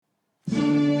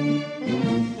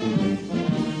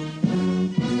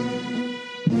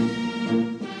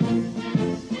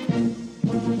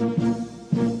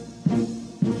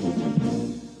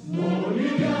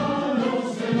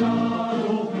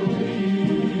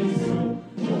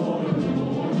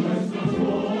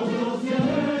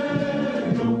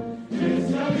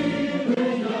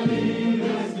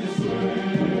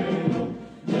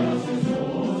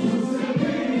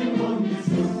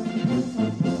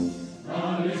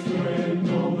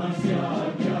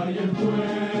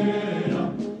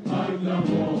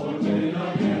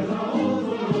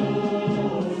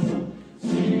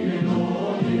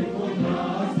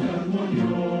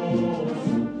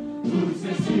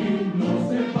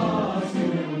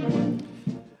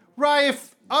Ray,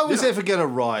 if I was ever going to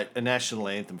write a national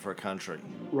anthem for a country,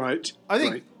 right, I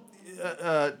think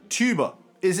tuba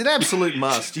is an absolute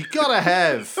must. You got to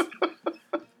have.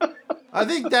 I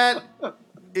think that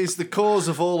is the cause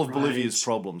of all of Bolivia's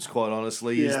problems. Quite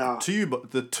honestly, is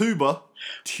the tuba,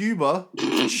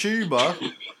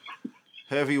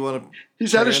 however you want to.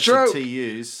 He's had a stroke.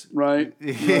 TUs, right.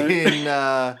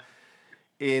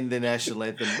 In the national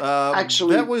anthem.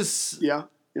 Actually, that was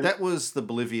that was the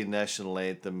Bolivian national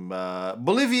anthem.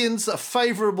 Bolivians, a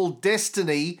favourable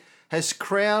destiny has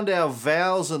crowned our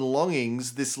vows and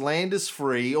longings. This land is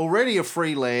free, already a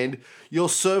free land. Your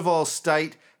servile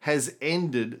state has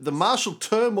ended. The martial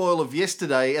turmoil of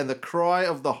yesterday and the cry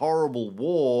of the horrible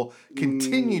war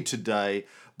continue today,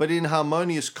 but in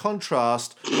harmonious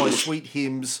contrast by sweet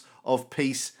hymns of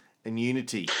peace and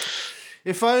unity.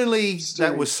 If only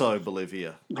that was so,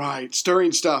 Bolivia. Right,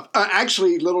 stirring stuff.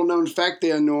 Actually, little known fact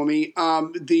there, Normie,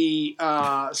 the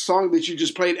song that you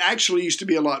just played actually used to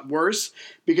be a lot worse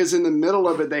because in the middle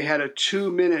of it they had a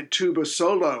 2-minute tuba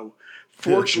solo.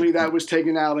 Fortunately, that was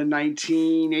taken out in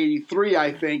 1983,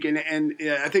 I think, and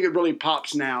I think it really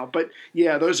pops now. But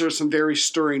yeah, those are some very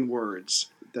stirring words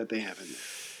that they have in there.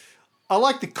 I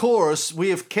like the chorus. We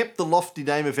have kept the lofty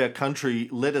name of our country.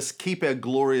 Let us keep our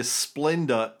glorious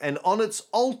splendour. And on its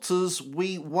altars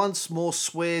we once more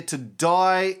swear to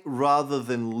die rather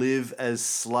than live as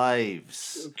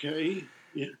slaves. Okay.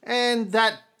 Yeah. And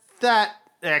that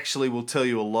actually will tell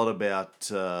you a lot about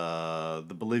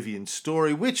the Bolivian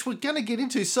story, which we're going to get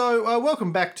into. So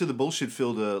welcome back to the Bullshit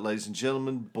Filter, ladies and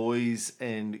gentlemen, boys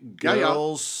and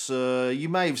girls. You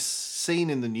may have seen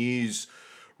in the news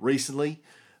recently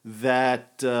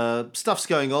that stuff's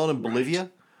going on in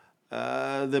Bolivia.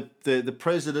 The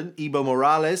president, Evo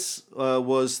Morales,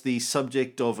 was the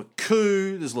subject of a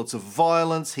coup. There's lots of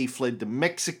violence. He fled to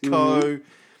Mexico.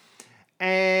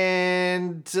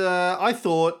 And I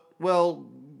thought, well,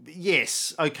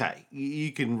 yes, okay,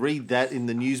 you can read that in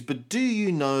the news, but do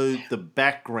you know the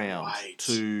background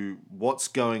to what's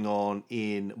going on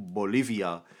in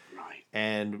Bolivia? Right.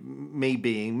 And me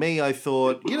being me, I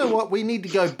thought, you know what, we need to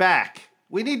go back.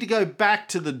 We need to go back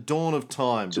to the dawn of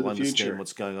time to understand future.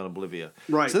 What's going on in Bolivia.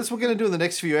 Right. So that's what we're going to do in the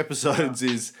next few episodes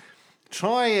is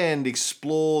try and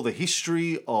explore the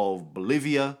history of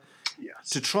Bolivia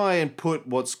to try and put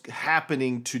what's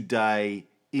happening today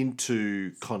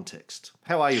into context.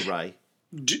 How are you, Ray?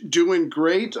 Doing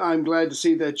great. I'm glad to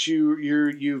see that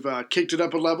you've kicked it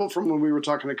up a level from when we were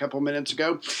talking a couple minutes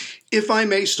ago. If I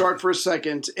may start for a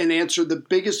second and answer the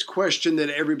biggest question that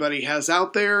everybody has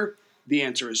out there, the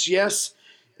answer is yes.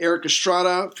 Eric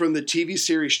Estrada from the TV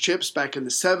series Chips back in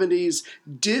the 70s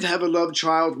did have a love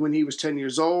child when he was 10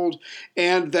 years old,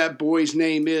 and that boy's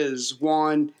name is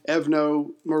Juan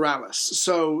Evo Morales.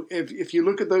 So if you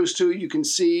look at those two, you can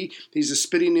see he's a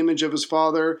spitting image of his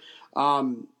father.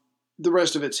 The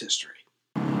rest of it's history.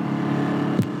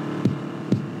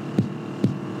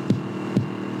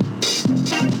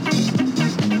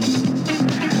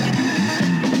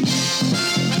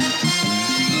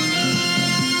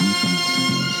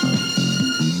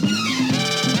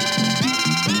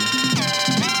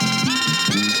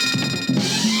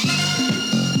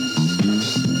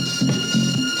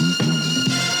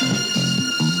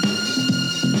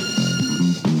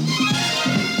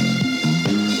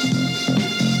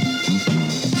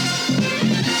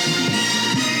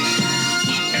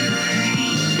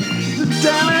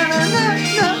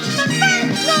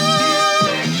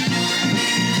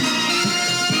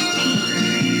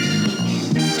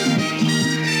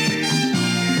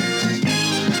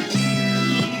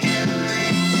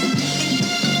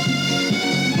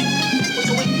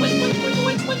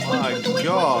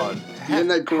 Isn't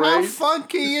that great? How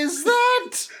funky is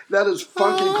that? That is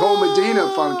funky Cole Medina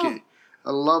funky.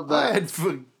 I love that. I had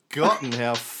forgotten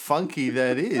how funky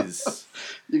that is.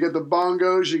 You got the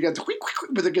bongos, you got the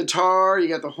with the guitar, you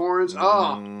got the horns.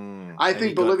 I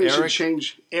think Bolivia should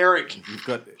change Eric. You've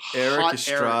got Eric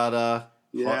Estrada,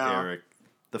 Hot Eric,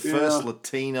 the first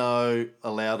Latino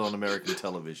allowed on American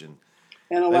television.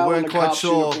 And allowed in a cop's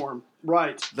uniform.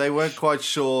 Right. They weren't quite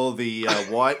sure the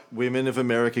white women of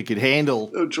America could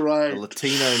handle That's right. a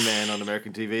Latino man on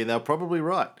American TV, and they were probably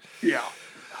right. Yeah.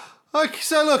 Okay,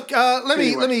 so look, let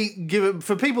me give it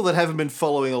for people that haven't been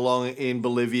following along in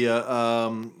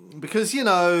Bolivia, because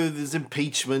there's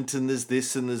impeachment and there's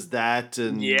this and there's that,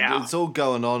 and it's all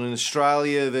going on in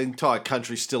Australia. The entire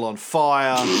country's still on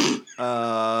fire,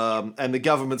 and the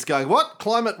government's going, "What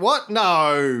climate? What?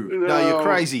 No, you're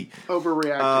crazy,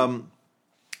 overreacting."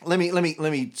 Let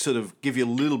me sort of give you a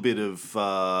little bit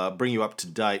of bring you up to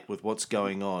date with what's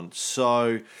going on.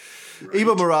 So,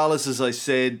 Evo Morales, as I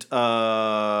said,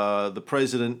 the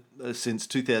president since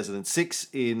 2006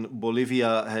 in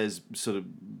Bolivia, has sort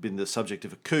of been the subject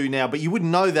of a coup now. But you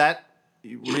wouldn't know that,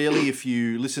 really, if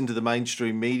you listen to the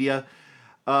mainstream media.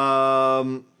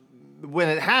 When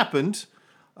it happened,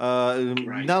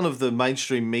 none of the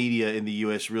mainstream media in the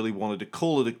US really wanted to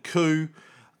call it a coup.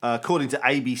 According to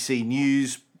ABC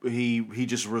News, he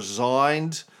just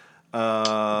resigned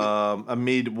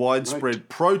amid widespread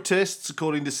protests.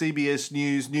 According to CBS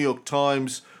News, New York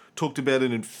Times talked about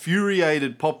an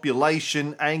infuriated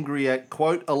population angry at,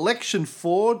 quote, election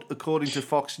fraud, according to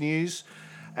Fox News.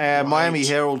 Miami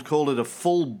Herald called it a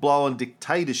full-blown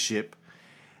dictatorship.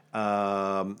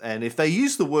 And if they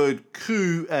use the word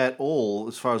coup at all,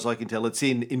 as far as I can tell, it's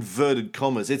in inverted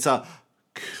commas. It's a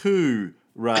coup,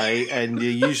 Ray, and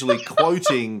you're usually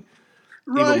quoting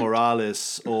Evo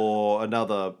Morales or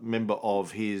another member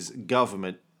of his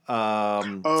government.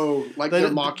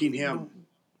 They're mocking him.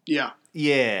 Yeah.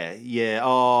 Yeah.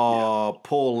 Oh,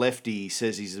 Paul Lefty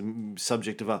says he's a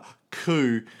subject of a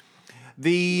coup.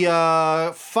 The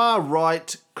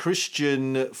far-right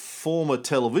Christian former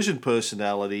television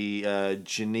personality,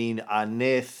 Janine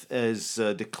Arneth, has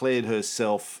declared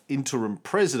herself interim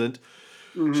president.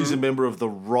 Mm-hmm. She's a member of the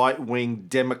right-wing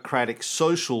Democratic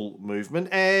Social Movement,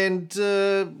 and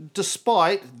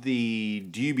despite the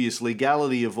dubious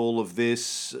legality of all of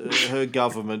this, her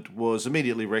government was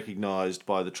immediately recognised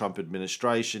by the Trump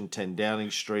administration, 10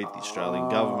 Downing Street, the Australian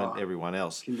government, everyone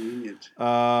else. Convenient.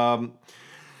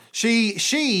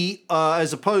 She,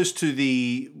 as opposed to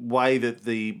the way that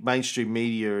the mainstream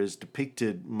media has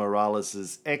depicted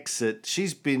Morales' exit,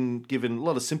 she's been given a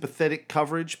lot of sympathetic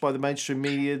coverage by the mainstream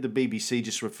media. The BBC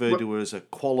just referred to her as a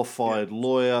qualified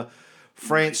lawyer.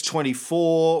 France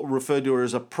 24 referred to her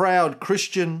as a proud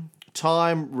Christian.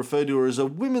 Time referred to her as a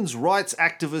women's rights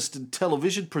activist and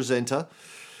television presenter.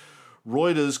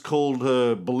 Reuters called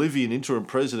her Bolivian interim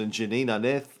president Janine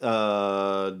Arneth.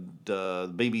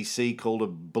 The BBC called her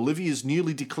Bolivia's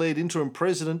newly declared interim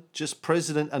president, just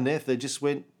President Arneth. They just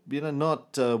went,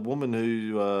 not a woman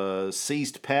who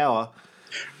seized power.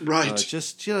 Right.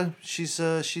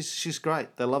 She's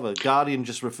great. They love her. Guardian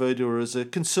just referred to her as a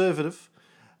conservative.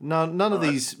 None of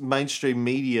these mainstream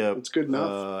media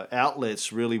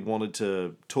outlets really wanted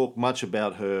to talk much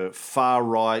about her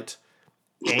far-right,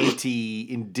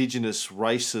 anti-Indigenous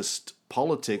racist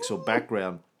politics or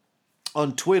background.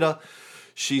 On Twitter,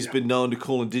 she's been known to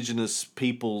call Indigenous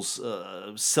people's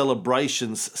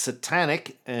celebrations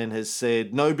satanic and has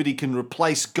said nobody can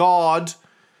replace God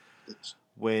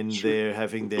when they're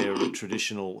having their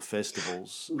traditional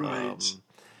festivals. Right.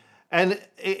 And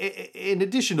in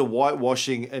addition to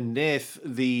whitewashing Arneth,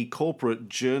 the corporate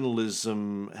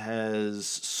journalism has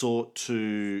sought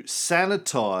to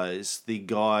sanitize the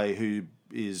guy who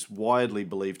is widely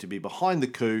believed to be behind the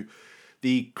coup,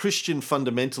 the Christian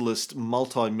fundamentalist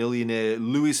multimillionaire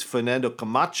Luis Fernando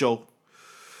Camacho.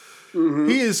 Mm-hmm.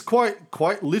 He is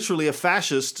quite literally a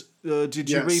fascist. Did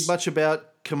you read much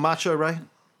about Camacho, Ray?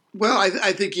 Well,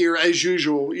 I think as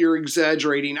usual, you're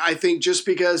exaggerating. I think just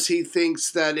because he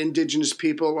thinks that Indigenous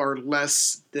people are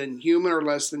less than human or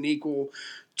less than equal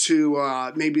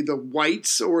to maybe the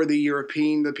whites or the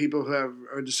European, the people who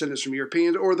are descendants from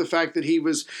Europeans, or the fact that he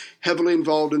was heavily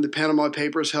involved in the Panama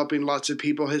Papers, helping lots of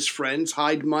people, his friends,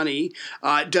 hide money,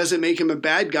 doesn't make him a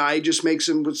bad guy. It just makes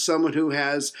him someone who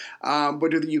has,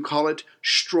 what do you call it,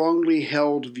 strongly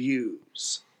held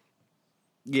views.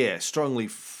 Yeah, strongly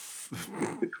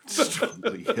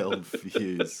held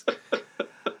views.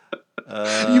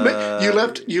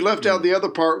 You left out the other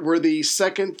part where the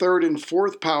second, third, and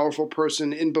fourth powerful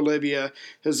person in Bolivia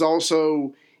has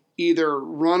also either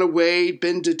run away,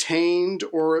 been detained,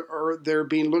 or they're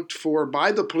being looked for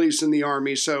by the police and the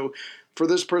army. So for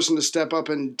this person to step up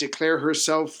and declare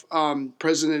herself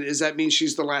president, does that mean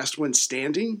she's the last one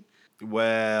standing?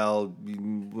 Well,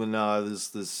 no,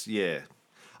 there's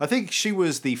I think she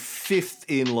was the fifth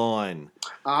in line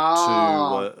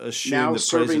to assume now the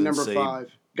serving presidency. Number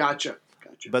 5. Gotcha.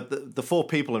 But the four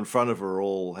people in front of her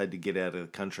all had to get out of the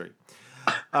country.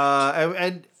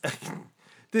 And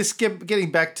this getting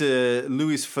back to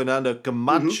Luis Fernando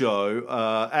Camacho,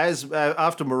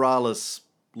 after Morales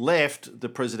left the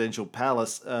presidential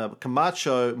palace,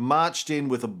 Camacho marched in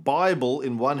with a Bible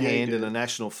in one hand and a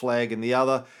national flag in the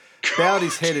other, bowed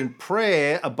his head in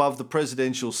prayer above the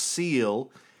presidential seal,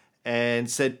 and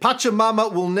said,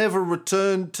 "Pachamama will never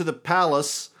return to the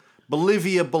palace.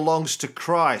 Bolivia belongs to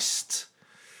Christ."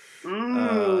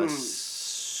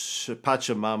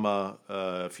 Pachamama,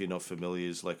 if you're not familiar,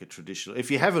 is like a traditional... If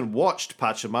you haven't watched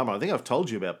Pachamama, I think I've told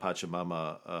you about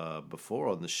Pachamama before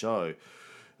on the show.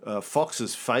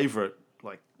 Fox's favourite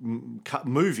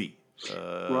movie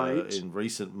Right. in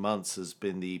recent months has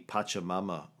been the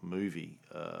Pachamama movie.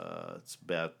 It's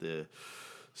about the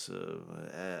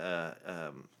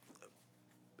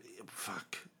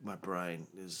fuck, my brain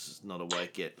is not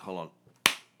awake yet. Hold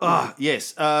on.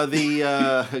 Yes,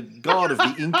 the god of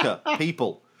the Inca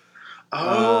people.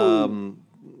 Oh,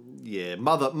 Yeah,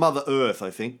 Mother Earth, I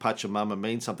think. Pachamama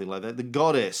means something like that. The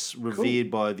goddess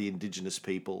revered by the indigenous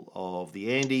people of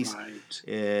the Andes. right.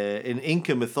 In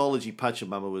Inca mythology,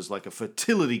 Pachamama was like a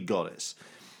fertility goddess.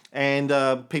 And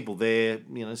people there,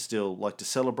 still like to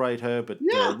celebrate her, but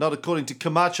Yeah. not according to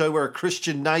Camacho. We're a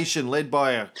Christian nation led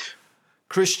by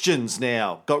Christians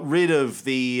now. Got rid of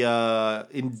the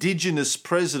indigenous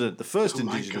president, the first Oh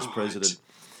my indigenous God. president,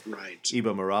 Right.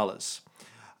 Evo Morales.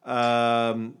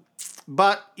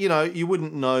 But, you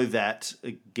wouldn't know that,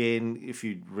 again, if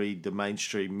you read the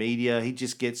mainstream media. He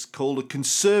just gets called a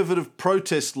conservative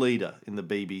protest leader in the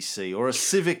BBC or a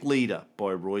civic leader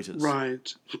by Reuters.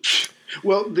 Right.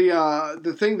 Well,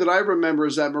 the thing that I remember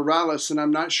is that Morales, and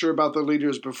I'm not sure about the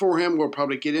leaders before him, we'll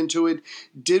probably get into it,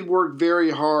 did work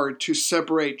very hard to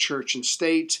separate church and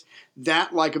state.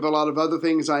 That, like of a lot of other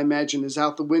things, I imagine, is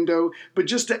out the window. But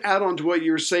just to add on to what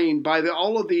you're saying, by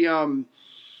all of the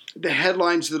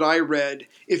headlines that I read,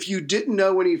 if you didn't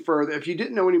know any further, if you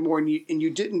didn't know any more, and you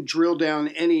didn't drill down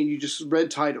any, and you just read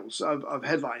titles of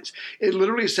headlines, it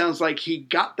literally sounds like he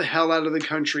got the hell out of the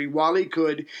country while he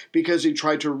could because he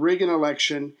tried to rig an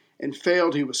election and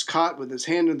failed. He was caught with his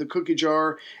hand in the cookie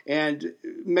jar, and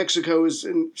Mexico is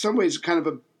in some ways kind of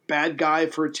a bad guy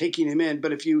for taking him in.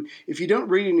 But if you don't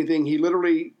read anything, he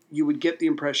literally, you would get the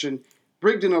impression,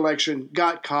 rigged an election,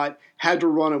 got caught, had to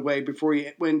run away before he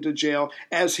went to jail,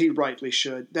 as he rightly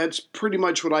should. That's pretty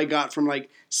much what I got from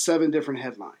 7 different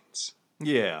headlines.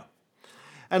 Yeah.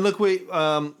 And look, what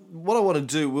I want to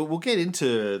do, we'll get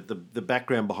into the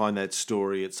background behind that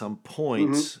story at some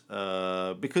point,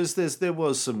 because there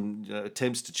was some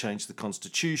attempts to change the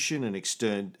Constitution and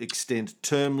extend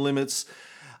term limits.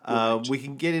 Right. We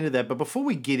can get into that. But before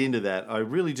we get into that, I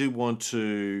really do want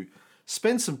to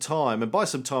spend some time, and by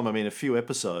some time I mean a few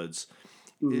episodes,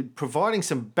 providing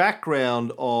some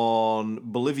background on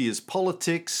Bolivia's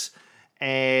politics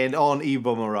and on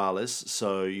Evo Morales,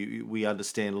 so we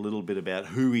understand a little bit about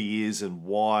who he is and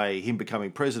why him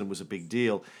becoming president was a big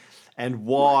deal, and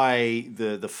why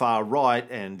the far right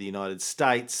and the United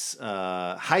States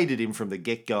hated him from the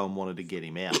get-go and wanted to get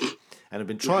him out, and have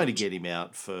been trying to get him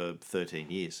out for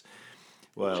 13 years.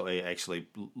 Well, he actually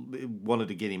wanted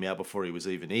to get him out before he was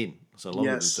even in, so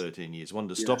longer than 13 years. Wanted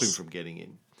to stop him from getting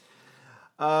in,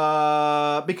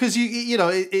 because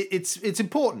it's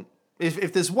important.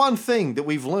 If there's one thing that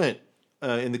we've learnt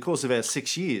in the course of our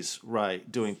 6 years, Ray,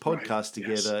 doing podcasts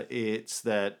together, it's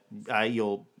that A,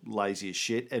 you're lazy as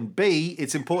shit, and B,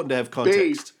 it's important to have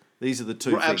context. These are the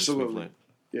two things we've learnt.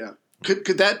 Yeah.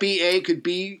 Could that be A? Could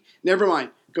B? Never mind.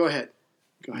 Go ahead.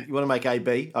 You want to make A,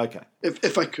 B? Okay.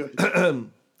 If I could.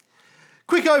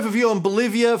 Quick overview on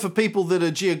Bolivia for people that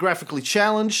are geographically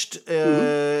challenged.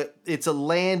 It's a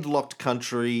landlocked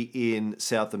country in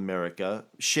South America.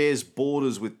 Shares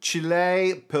borders with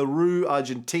Chile, Peru,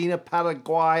 Argentina,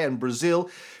 Paraguay, and Brazil.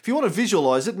 If you want to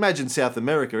visualize it, imagine South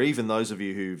America. Even those of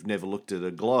you who've never looked at a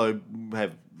globe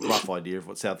have a rough idea of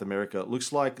what South America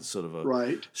looks like. It's sort of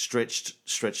a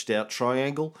stretched out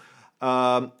triangle.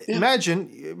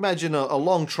 Imagine a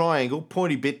long triangle,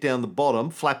 pointy bit down the bottom,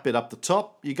 flat bit up the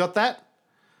top. You got that?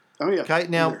 Oh yeah. Okay.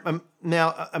 Now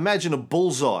imagine a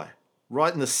bullseye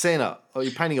right in the center. Or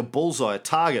you're painting a bullseye, a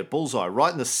target bullseye,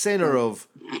 right in the center of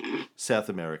South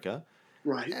America.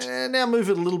 Right. And now move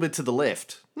it a little bit to the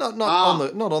left. Not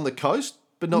on the coast,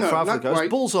 but not far from the coast. Right.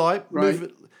 Bullseye.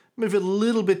 Right. Move it a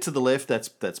little bit to the left.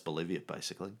 That's Bolivia,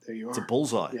 basically. There you are. It's a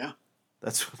bullseye. Yeah.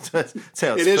 That's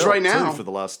how it is right now. For the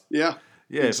last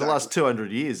exactly. For the last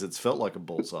 200 years, it's felt like a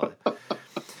bullseye.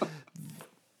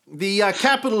 The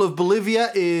capital of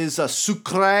Bolivia is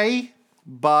Sucre,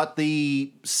 but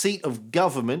the seat of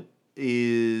government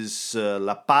is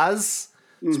La Paz.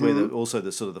 It's where also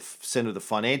the center of the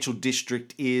financial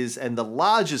district is, and the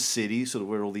largest city, sort of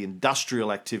where all the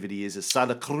industrial activity is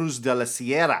Santa Cruz de la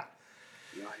Sierra.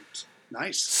 Right.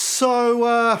 Nice. So,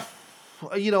 I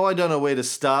don't know where to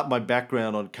start my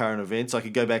background on current events. I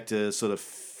could go back to sort of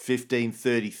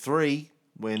 1533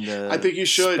 when the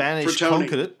Spanish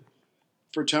conquered it.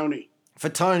 For Tony.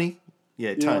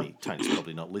 Yeah, Tony. Tony's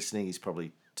probably not listening. He's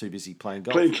probably too busy playing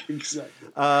golf. Exactly.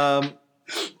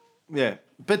 Yeah.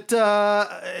 But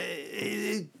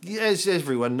as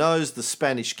everyone knows, the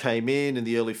Spanish came in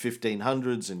the early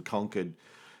 1500s and conquered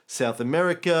South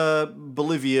America.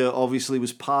 Bolivia obviously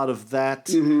was part of that.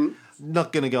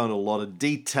 not going to go into a lot of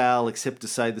detail except to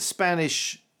say the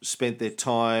Spanish spent their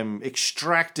time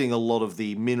extracting a lot of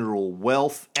the mineral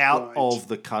wealth out of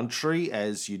the country,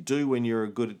 as you do when you're a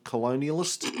good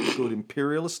colonialist, good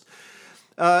imperialist.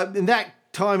 In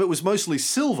that time, it was mostly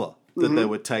silver that they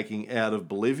were taking out of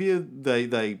Bolivia.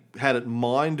 They had it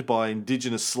mined by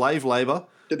indigenous slave labor.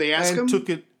 Did they ask them? Took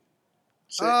it.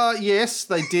 Yes,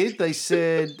 they did. They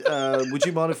said, would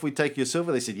you mind if we take your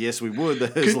silver? They said, yes, we would.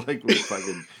 They was like,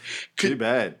 fucking too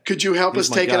bad. Could you help us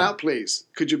take it out, please?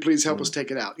 Could you please help us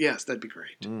take it out? Yes, that'd be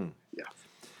great. Yeah.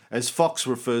 As Fox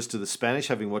refers to the Spanish,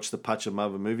 having watched the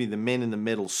Pachamama movie, the men in the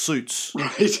metal suits.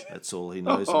 Right. That's all he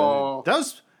knows about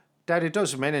it.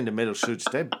 Those men in the metal suits,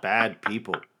 they're bad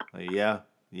people. Yeah.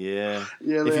 If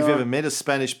you've ever met a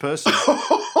Spanish person,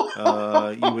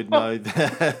 you would know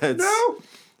that. No.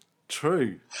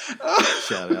 True.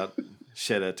 Shout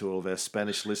out to all of our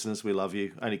Spanish listeners. We love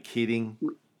you. Only kidding.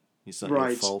 It's not your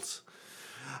fault.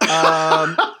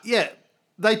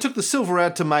 They took the silver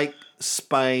out to make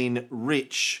Spain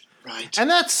rich. Right. And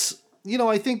that's,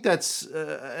 I think that's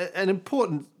an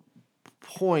important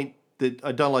point that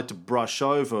I don't like to brush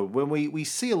over. When we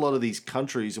see a lot of these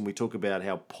countries and we talk about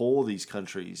how poor these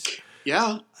countries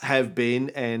have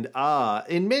been and are,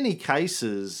 in many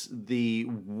cases, the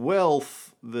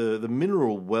wealth, the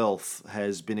mineral wealth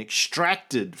has been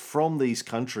extracted from these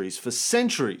countries for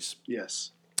centuries.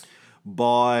 Yes.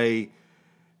 By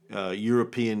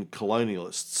European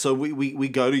colonialists. So we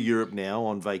go to Europe now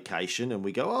on vacation and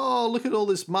we go, oh, look at all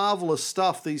this marvelous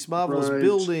stuff, these marvelous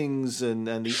buildings and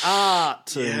the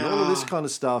art and all of this kind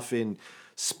of stuff in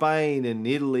Spain and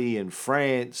Italy and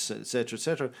France, etc.,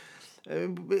 etc.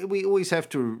 We always have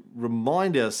to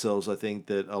remind ourselves, I think,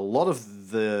 that a lot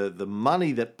of the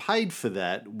money that paid for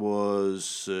that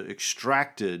was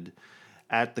extracted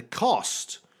at the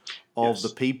cost of the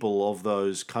people of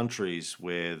those countries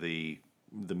where the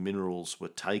minerals were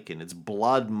taken. It's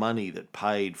blood money that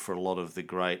paid for a lot of the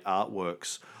great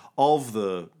artworks of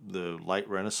the late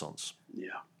Renaissance.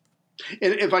 Yeah.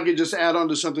 And if I could just add on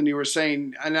to something you were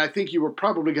saying, and I think you were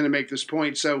probably going to make this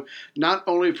point. So not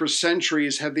only for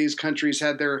centuries have these countries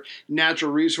had their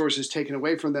natural resources taken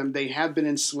away from them, they have been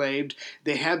enslaved.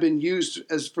 They have been used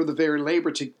as for the very labor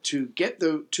to get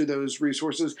to those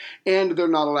resources, and they're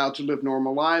not allowed to live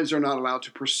normal lives. They're not allowed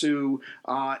to pursue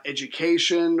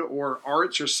education or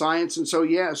arts or science. And so,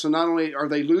 so not only are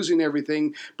they losing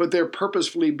everything, but they're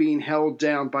purposefully being held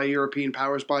down by European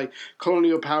powers, by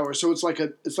colonial powers. So it's like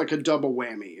a double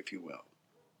whammy, if you will.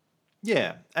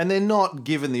 Yeah, and they're not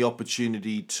given the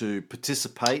opportunity to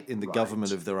participate in the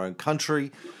government of their own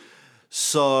country.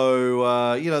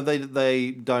 So,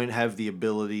 they don't have the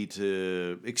ability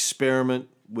to experiment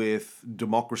with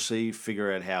democracy, figure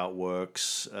out how it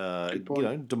works.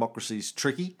 Democracy's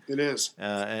tricky. It is.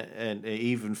 And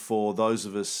even for those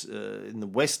of us in the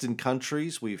Western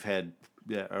countries, we've had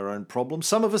our own problems.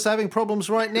 Some of us having problems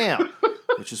right now,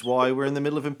 which is why we're in the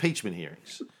middle of impeachment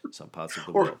hearings. Some parts of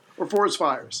the world. Or forest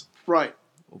fires. Right.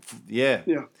 Yeah.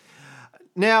 Yeah.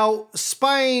 Now,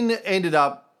 Spain ended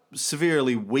up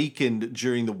severely weakened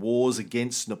during the wars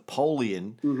against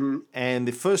Napoleon, and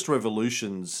the first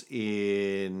revolutions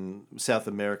in South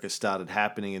America started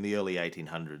happening in the early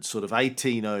 1800s, sort of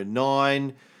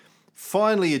 1809. Bolivia,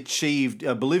 finally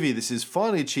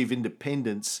achieved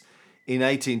independence in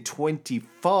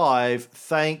 1825,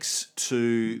 thanks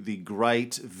to the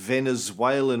great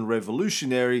Venezuelan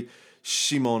revolutionary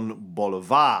Simón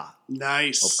Bolívar.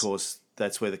 Nice. Of course,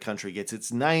 that's where the country gets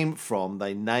its name from.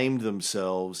 They named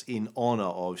themselves in honor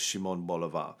of Simón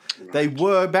Bolívar.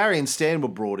 Right. Barry and Stan were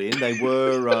brought in. They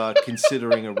were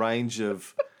considering a range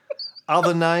of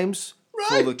other names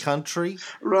for the country.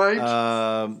 Right.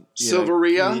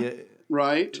 Silveria.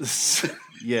 Right.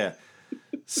 Yeah.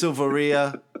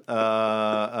 Silveria.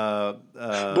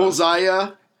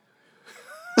 Bullseye.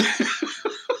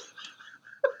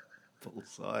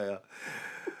 Bullseye.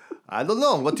 I don't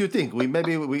know. What do you think?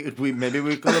 Maybe we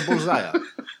call it bullseye.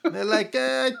 They're like,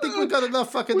 I think we got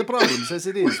enough fucking problems as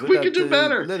it is. We could do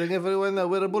better. Letting everyone know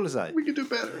we're a bullseye. We could do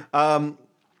better.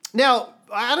 Now,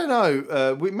 I don't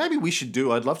know. Maybe we should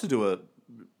do. I'd love to do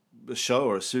a show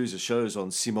or a series of shows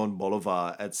on Simón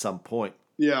Bolívar at some point.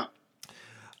 Yeah.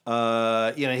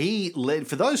 He led.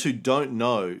 For those who don't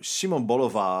know, Simón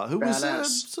Bolívar, who was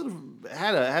sort of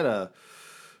had a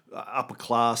upper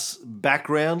class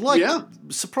background,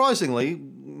 surprisingly,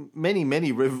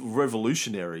 many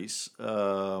revolutionaries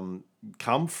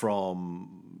come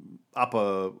from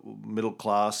upper middle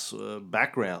class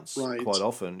backgrounds quite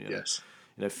often. Yes.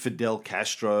 Fidel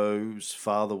Castro's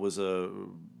father was a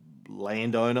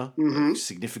landowner, a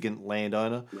significant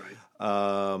landowner. Right.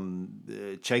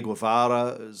 Che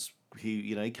Guevara's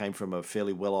he came from a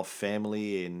fairly well-off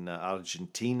family in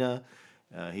Argentina.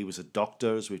 He was a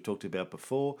doctor, as we've talked about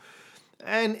before.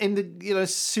 And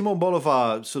Simón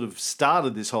Bolívar sort of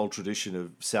started this whole tradition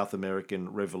of South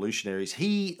American revolutionaries.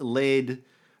 He led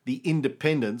the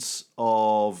independence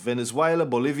of Venezuela,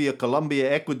 Bolivia,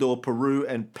 Colombia, Ecuador, Peru,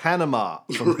 and Panama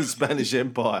from the Spanish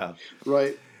Empire.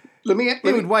 Right. He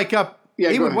would wake up.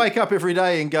 He would wake up every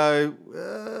day and go,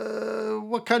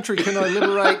 "What country can I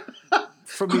liberate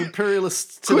from the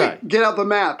imperialists today?" Quick, get out the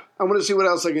map. I want to see what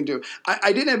else I can do.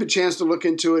 I didn't have a chance to look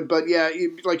into it, but yeah,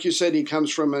 like you said, he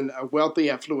comes from a wealthy,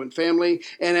 affluent family,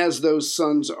 and as those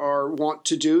sons are wont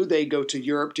to do, they go to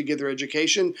Europe to get their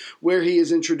education, where he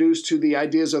is introduced to the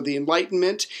ideas of the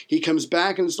Enlightenment. He comes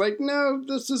back and it's like, no,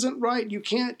 this isn't right. You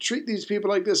can't treat these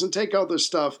people like this and take all this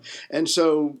stuff. And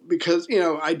so, because,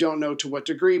 I don't know to what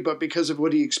degree, but because of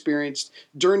what he experienced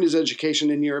during his education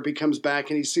in Europe, he comes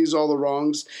back and he sees all the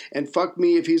wrongs, and fuck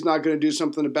me if he's not going to do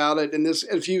something about it. And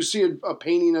if you see a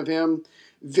painting of him,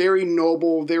 very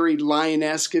noble, very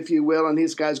lion-esque, if you will, and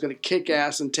this guy's going to kick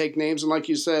ass and take names. And like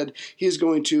you said, he's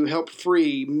going to help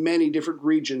free many different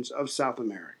regions of South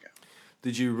America.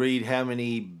 Did you read how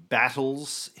many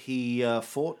battles he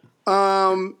fought?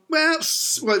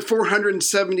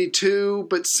 472,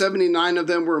 but 79 of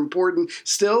them were important.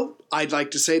 Still, I'd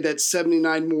like to say that's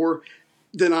 79 more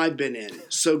than I've been in.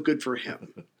 So good for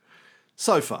him.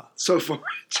 So far.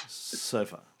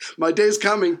 My day's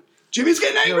coming. Jimmy's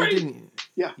getting angry.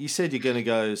 Yeah. You said you're going to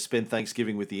go spend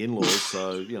Thanksgiving with the in-laws,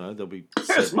 so, there'll be...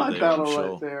 There's my battle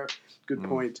right there. Good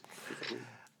point.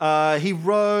 He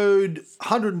rode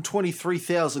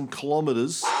 123,000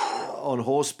 kilometres on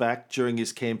horseback during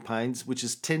his campaigns, which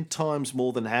is 10 times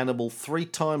more than Hannibal, 3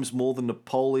 times more than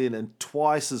Napoleon, and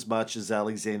twice as much as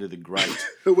Alexander the Great.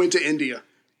 Who went to India.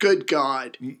 Good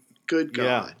God. Good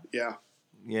God. Yeah.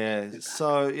 Yeah,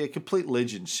 so complete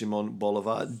legend, Simón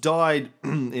Bolívar. Died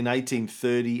in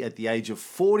 1830 at the age of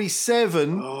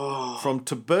 47 from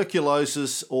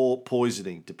tuberculosis or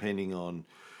poisoning, depending on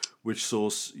which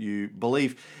source you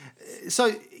believe.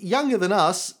 So, younger than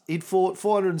us, he'd fought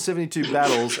 472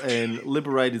 battles and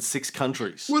liberated 6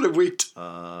 countries. What have we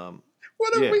done?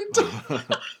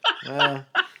 A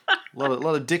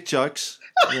lot of dick jokes.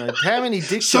 How many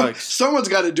dick jokes? Someone's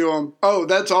got to do them. Oh,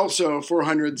 that's also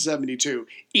 472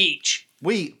 each.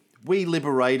 We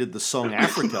liberated the song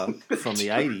Africa from the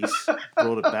 80s,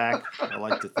 brought it back. I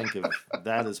like to think of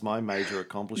that as my major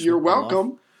accomplishment. You're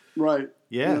welcome. Right.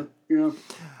 Yeah. Yeah.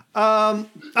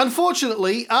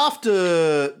 Unfortunately,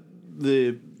 after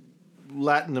the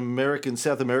Latin Americans,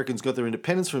 South Americans got their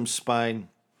independence from Spain,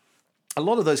 a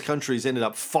lot of those countries ended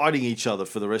up fighting each other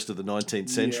for the rest of the 19th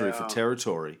century for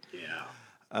territory. Yeah.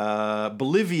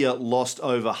 Bolivia lost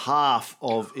over half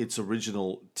of its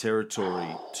original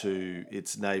territory to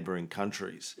its neighbouring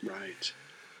countries. Right.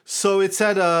 So it's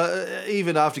had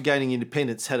even after gaining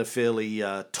independence, had a fairly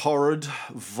torrid,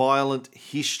 violent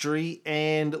history.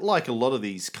 And like a lot of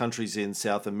these countries in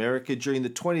South America, during the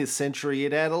 20th century,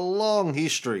 it had a long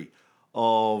history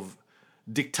of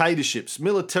dictatorships,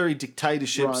 military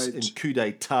dictatorships, and coup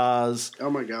d'etats. Oh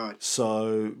my God.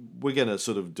 So we're going to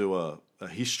sort of do a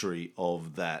history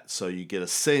of that, so you get a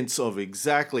sense of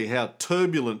exactly how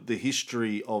turbulent the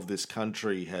history of this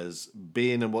country has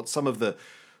been and what some of the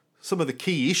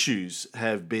key issues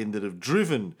have been that have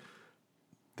driven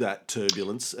that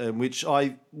turbulence, and which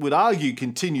I would argue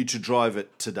continue to drive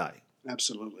it today.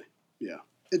 Absolutely. Yeah.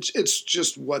 It's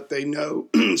just what they know.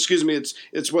 Excuse me.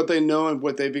 It's what they know and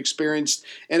what they've experienced.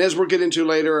 And as we'll get into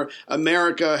later,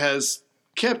 America has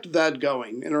kept that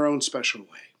going in our own special way.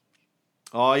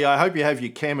 Oh, yeah. I hope you have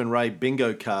your Cam and Ray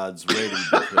bingo cards ready,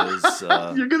 because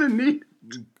you're going to need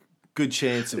good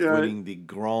chance of winning the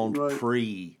Grand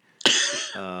Prix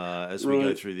as we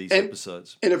go through these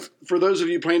episodes. And if for those of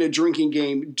you playing a drinking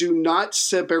game, do not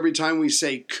sip every time we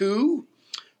say coup,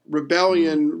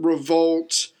 rebellion,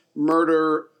 revolt,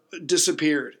 murder,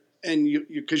 disappeared, and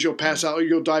because you'll pass out or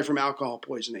you'll die from alcohol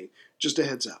poisoning. Just a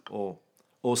heads up. Or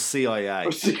CIA.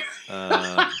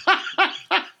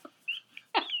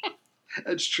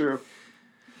 That's true.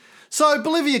 So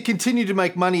Bolivia continued to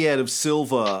make money out of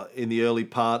silver in the early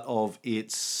part of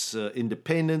its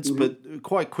independence, but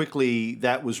quite quickly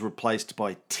that was replaced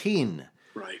by tin.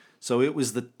 Right. So it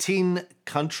was the tin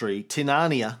country.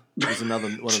 Tinania was another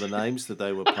one of the names that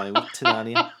they were playing with.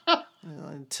 Tinania.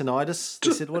 Tinnitus.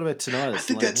 They said, what about tinnitus? I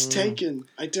think that's taken.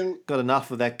 I don't... Got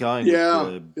enough of that going. Yeah.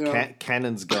 With the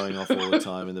cannons going off all the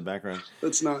time in the background.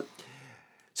 That's not...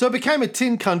 So it became a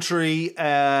tin country,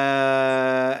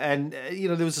 and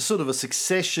there was a sort of a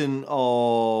succession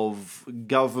of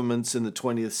governments in the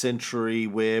 20th century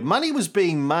where money was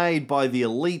being made by the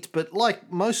elite, but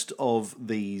like most of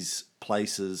these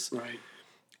places Right.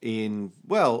 in,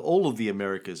 well, all of the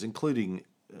Americas, including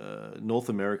North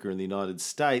America and the United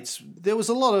States, there was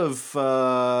a lot of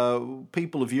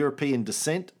people of European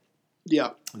descent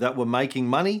that were making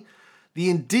money. The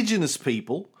indigenous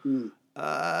people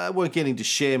weren't getting to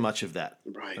share much of that.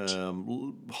 Right.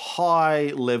 High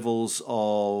levels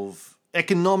of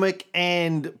economic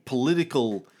and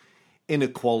political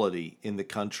inequality in the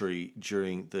country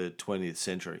during the 20th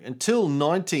century. Until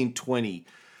 1920,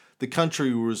 the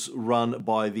country was run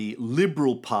by the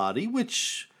Liberal Party,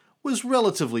 which was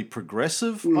relatively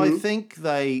progressive, I think.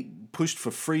 They pushed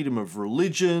for freedom of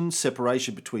religion,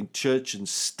 separation between church and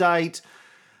state,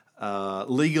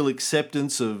 legal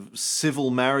acceptance of civil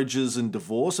marriages and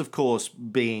divorce, of course,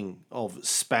 being of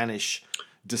Spanish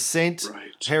descent,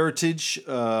 heritage,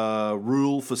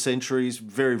 rule for centuries,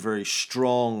 very, very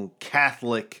strong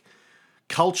Catholic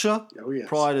culture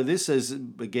prior to this, as,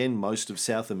 again, most of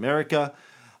South America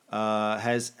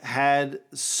has had.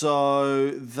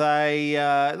 So they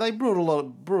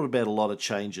brought about a lot of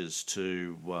changes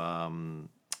to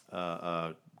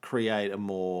create a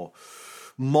more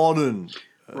modern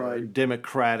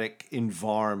democratic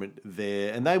environment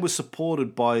there, and they were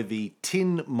supported by the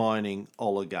tin mining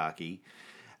oligarchy.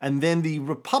 And then the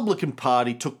Republican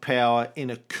Party took power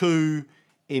in a coup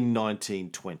in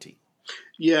 1920.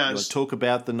 Yes. You want to talk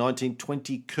about the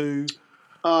 1920 coup,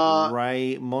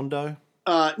 Raymondo?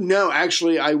 No,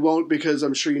 actually, I won't, because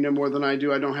I'm sure you know more than I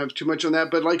do. I don't have too much on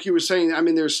that. But like you were saying, I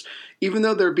mean, even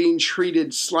though they're being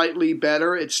treated slightly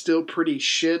better, it's still pretty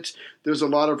shit. There's a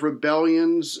lot of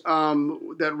rebellions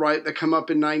that come up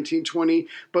in 1920.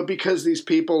 But because these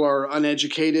people are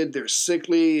uneducated, they're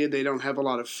sickly, they don't have a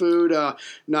lot of food,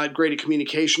 not great at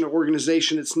communication or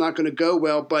organization, it's not going to go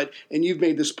well. And you've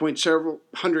made this point several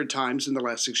hundred times in the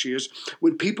last 6 years,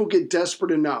 when people get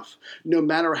desperate enough, no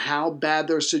matter how bad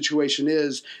their situation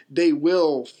is, they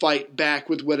will fight back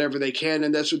with whatever they can.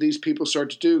 And that's what these people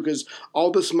start to do, because all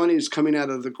this money is coming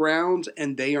out of the ground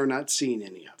and they are not seeing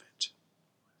any of it.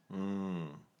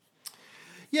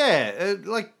 Yeah,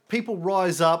 like people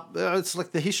rise up. It's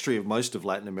like the history of most of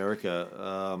Latin America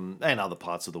and other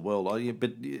parts of the world.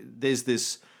 But there's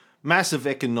this massive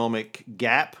economic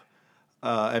gap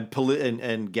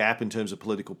and gap in terms of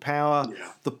political power.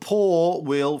 Yeah. The poor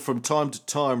will, from time to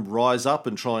time, rise up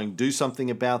and try and do something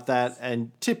about that.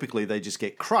 And typically they just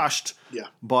get crushed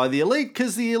by the elite,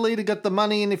 because the elite have got the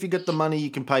money. And if you got the money,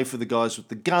 you can pay for the guys with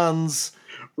the guns.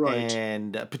 Right.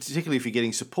 And particularly if you're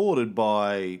getting supported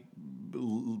by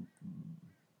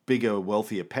bigger,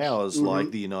 wealthier powers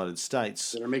like the United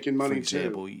States, that are making money, for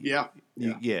example, too.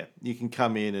 You can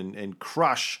come in and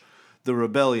crush the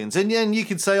rebellions. And you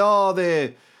can say, oh,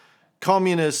 they're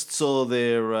communists, or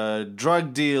they're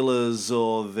drug dealers,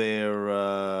 or they're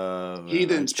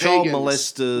heathens, child pagans.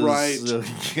 molesters.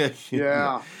 Right.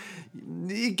 Yeah.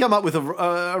 You come up with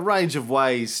a range of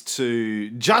ways to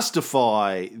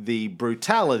justify the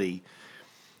brutality,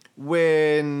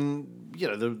 when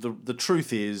the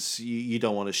truth is you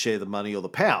don't want to share the money or the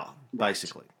power,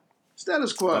 basically.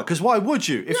 Status quo. Because why would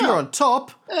you? If you're on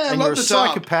top and you're a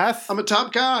psychopath. I'm a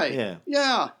top guy.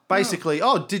 Yeah. Basically,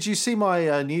 did you see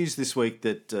my news this week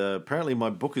that apparently my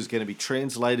book is going to be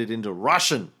translated into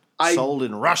Russian? Sold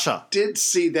in Russia. Did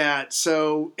see that.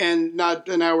 So, and not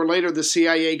an hour later, the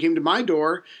CIA came to my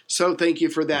door. So thank you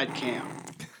for that, Cam.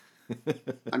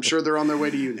 I'm sure they're on their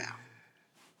way to you now.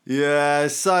 Yeah,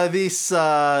 so this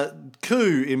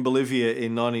coup in Bolivia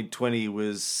in 1920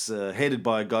 was headed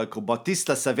by a guy called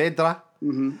Bautista Saavedra.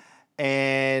 Mm-hmm.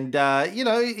 And,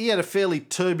 he had a fairly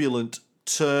turbulent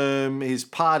term. His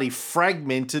party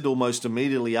fragmented almost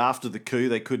immediately after the coup.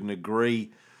 They couldn't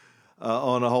agree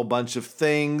on a whole bunch of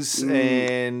things,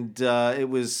 and it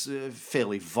was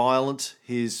fairly violent,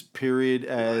 his period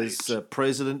as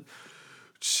president,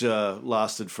 which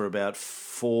lasted for about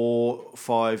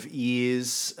 4-5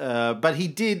 years. But he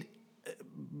did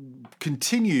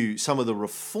continue some of the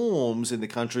reforms in the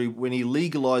country when he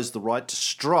legalized the right to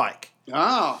strike.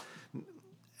 Oh.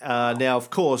 Now,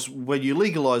 of course, when you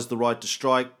legalize the right to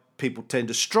strike, people tend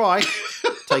to strike,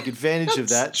 take advantage of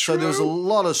that. True. So there was a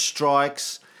lot of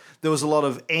strikes. There was a lot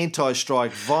of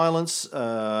anti-strike violence.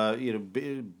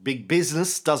 Big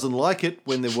business doesn't like it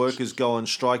when their workers go on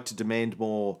strike to demand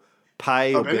more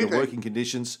pay or better working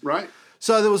conditions. Right.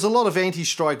 So there was a lot of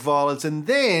anti-strike violence. And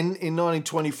then in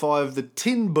 1925, the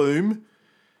tin boom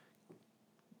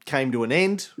came to an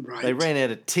end. Right. They ran out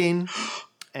of tin.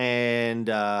 and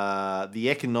the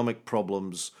economic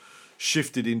problems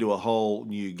shifted into a whole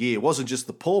new gear. It wasn't just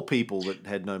the poor people that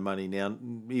had no money now.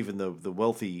 Even the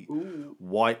wealthy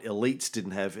white elites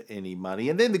didn't have any money.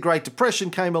 And then the Great Depression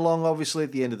came along, obviously,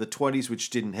 at the end of the 1920s, which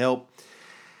didn't help.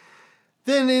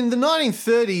 Then in the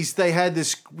 1930s, they had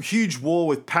this huge war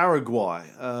with Paraguay,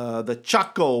 the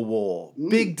Chaco War.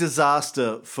 Big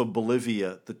disaster for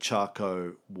Bolivia, the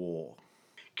Chaco War.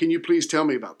 Can you please tell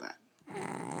me about that?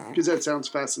 Because that sounds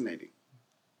fascinating.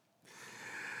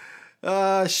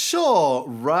 Sure,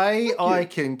 Ray, I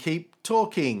can keep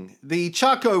talking. The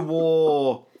Chaco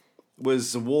War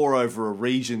was a war over a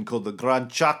region called the Gran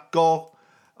Chaco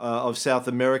of South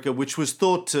America, which was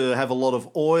thought to have a lot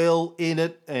of oil in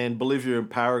it, and Bolivia and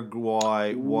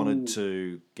Paraguay wanted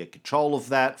to get control of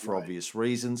that for obvious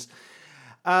reasons.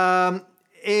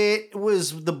 It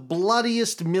was the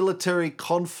bloodiest military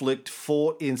conflict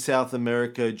fought in South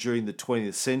America during the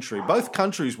 20th century. Both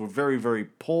countries were very, very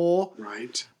poor.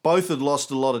 Right. Both had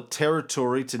lost a lot of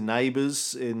territory to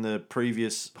neighbours in the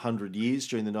previous 100 years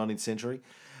during the 19th century.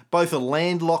 Both are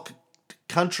landlocked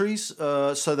countries,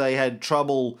 so they had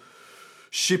trouble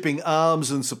shipping arms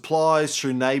and supplies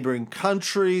through neighbouring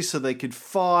countries so they could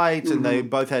fight, and they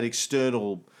both had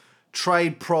external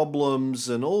trade problems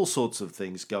and all sorts of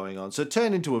things going on. So it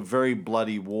turned into a very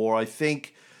bloody war. I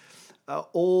think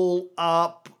all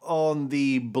up on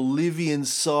the Bolivian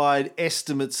side,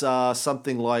 estimates are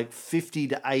something like 50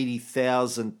 to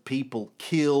 80,000 people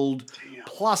killed,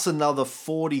 plus another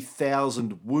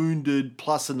 40,000 wounded,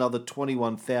 plus another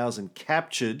 21,000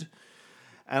 captured.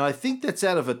 And I think that's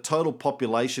out of a total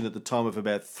population at the time of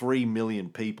about 3 million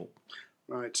people.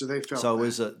 Right, so they felt So it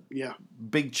was a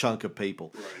big chunk of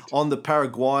people. Right. On the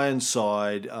Paraguayan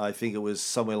side, I think it was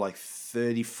somewhere like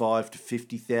 35 to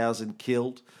 50,000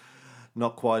 killed.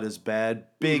 Not quite as bad.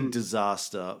 Big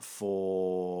disaster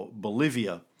for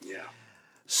Bolivia. Yeah.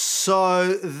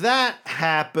 So that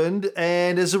happened,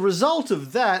 and as a result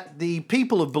of that, the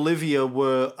people of Bolivia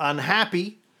were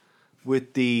unhappy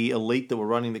with the elite that were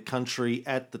running the country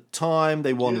at the time.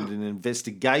 They wanted an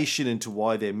investigation into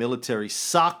why their military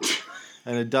sucked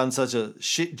and had done such a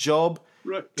shit job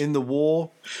in the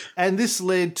war. And this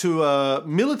led to a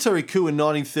military coup in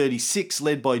 1936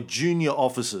 led by junior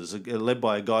officers, led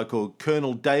by a guy called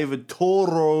Colonel David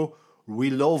Toro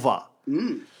Ruilova.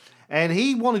 And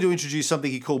he wanted to introduce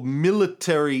something he called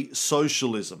military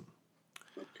socialism,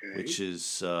 which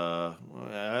is,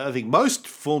 I think, most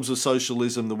forms of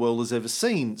socialism the world has ever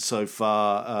seen so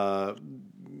far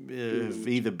have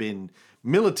either been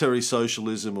military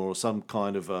socialism or some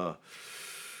kind of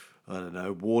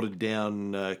watered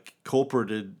down,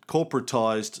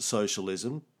 corporatized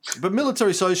socialism. But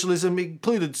military socialism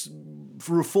included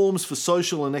reforms for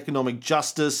social and economic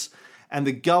justice, and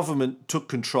the government took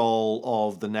control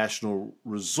of the national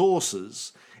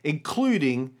resources,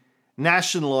 including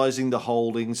nationalizing the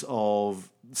holdings of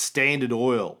Standard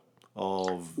Oil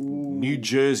of New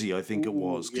Jersey, I think it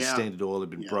was, because Standard Oil had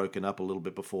been broken up a little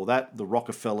bit before that. The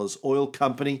Rockefellers Oil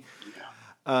Company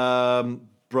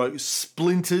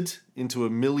splintered into a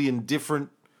million different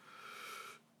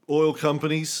oil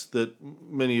companies, that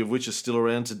many of which are still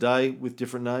around today with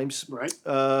different names. Right.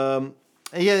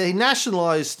 They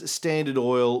nationalized Standard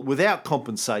Oil without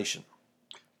compensation.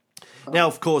 Now,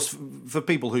 of course, for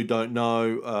people who don't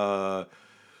know, a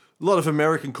lot of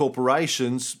American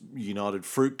corporations, United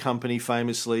Fruit Company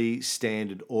famously,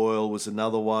 Standard Oil was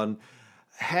another one,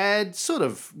 had sort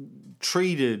of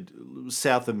treated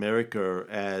South America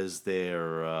as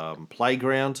their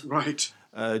playground. Right.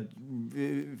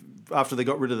 After they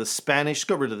got rid of the Spanish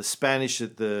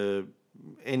at the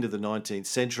end of the 19th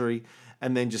century,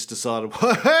 and then just decided,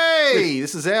 well, hey,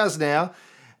 this is ours now,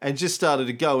 and just started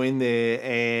to go in there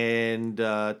and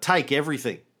take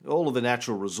everything, all of the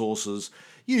natural resources,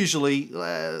 usually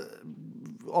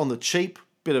on the cheap,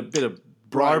 bit of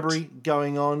bribery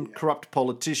going on, corrupt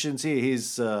politicians.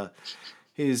 Here's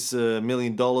 $1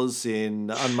 million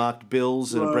in unmarked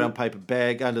bills in a brown paper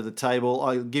bag under the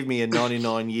table. Give me a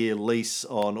 99-year lease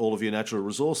on all of your natural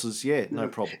resources. Yeah, no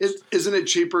problem. Isn't it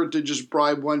cheaper to just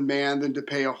bribe one man than to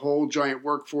pay a whole giant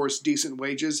workforce decent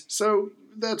wages? So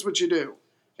that's what you do.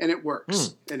 And it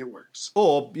works.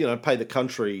 Or, pay the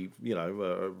country,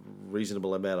 a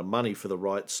reasonable amount of money for the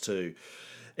rights to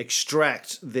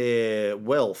extract their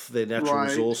wealth, their natural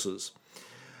resources.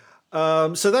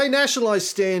 So they nationalised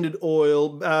Standard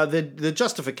Oil. The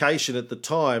justification at the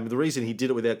time, the reason he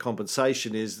did it without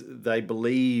compensation, is they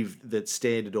believed that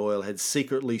Standard Oil had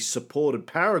secretly supported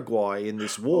Paraguay in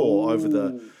this war over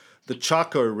the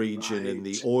Chaco region and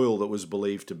the oil that was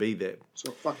believed to be there.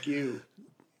 So fuck you.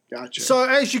 Gotcha. So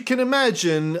as you can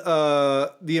imagine,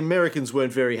 the Americans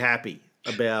weren't very happy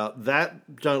about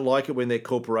that. Don't like it when their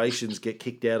corporations get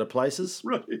kicked out of places.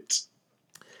 Right.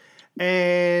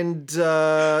 And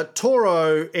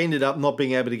Toro ended up not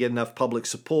being able to get enough public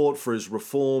support for his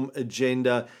reform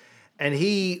agenda. And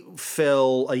he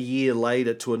fell a year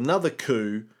later to another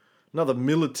coup, another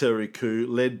military coup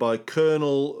led by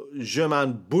Colonel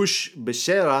German Bush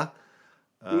Becerra,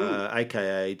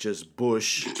 a.k.a. just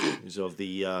Bush, who's of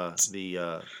the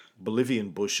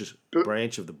Bolivian Bush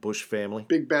branch of the Bush family.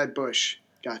 Big Bad Bush.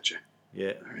 Gotcha.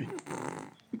 Yeah.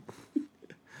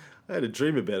 I had a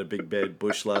dream about a big bad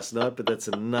bush last night, but that's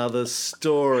another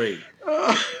story.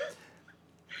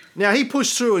 Now, he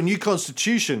pushed through a new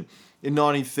constitution in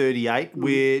 1938,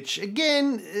 which,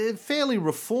 again, fairly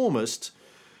reformist,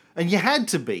 and you had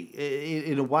to be,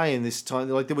 in a way, in this time.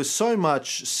 Like, there was so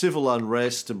much civil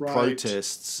unrest and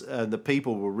protests, and the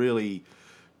people were really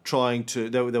trying to,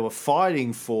 they were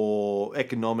fighting for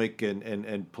economic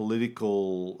and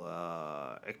political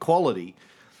equality,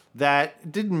 that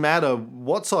didn't matter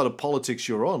what side of politics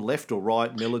you're on, left or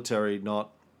right, military,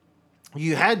 not.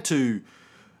 You had to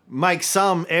make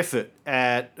some effort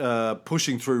at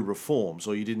pushing through reforms,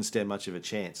 or you didn't stand much of a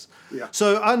chance. Yeah.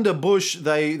 So under Bush,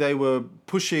 they were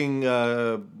pushing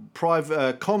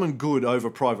common good over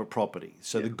private property.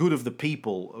 So the good of the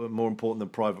people are more important than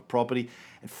private property,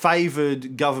 and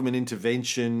favoured government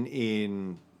intervention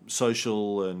in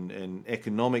social and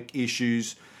economic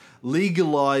issues,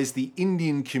 legalised the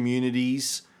Indian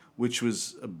communities, which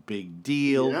was a big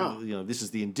deal. Yeah. You know, this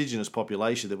is the indigenous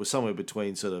population that was somewhere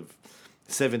between sort of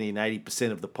 70 and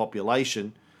 80% of the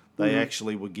population. They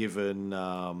actually were given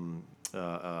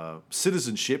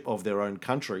citizenship of their own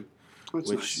country,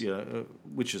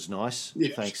 which is nice.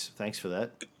 Yes. Thanks for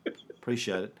that.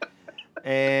 Appreciate it.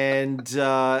 And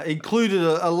included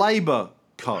a labour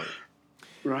code,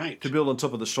 right, to build on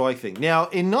top of the strike thing. Now,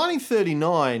 in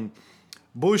 1939,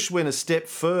 Bush went a step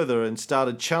further and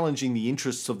started challenging the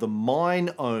interests of the mine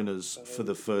owners for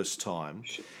the first time.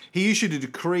 He issued a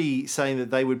decree saying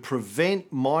that they would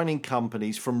prevent mining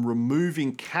companies from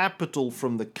removing capital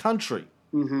from the country.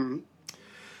 Mm-hmm.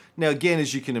 Now, again,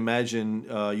 as you can imagine,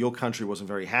 your country wasn't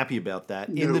very happy about that.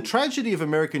 No. In The Tragedy of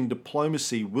American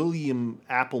Diplomacy, William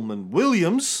Appleman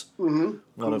Williams, one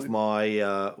of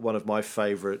my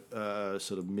favourite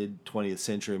sort of mid-20th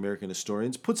century American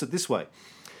historians, puts it this way.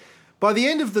 By the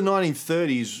end of the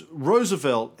 1930s,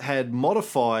 Roosevelt had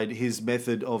modified his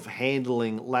method of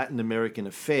handling Latin American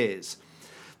affairs.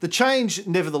 The change,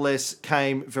 nevertheless,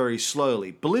 came very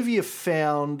slowly. Bolivia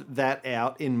found that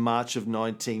out in March of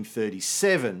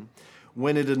 1937,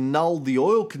 when it annulled the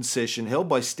oil concession held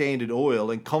by Standard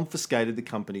Oil and confiscated the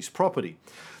company's property.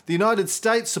 The United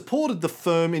States supported the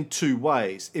firm in two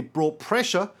ways. It brought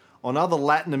pressure on other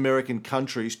Latin American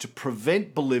countries to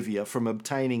prevent Bolivia from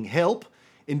obtaining help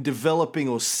in developing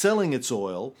or selling its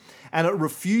oil, and it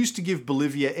refused to give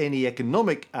Bolivia any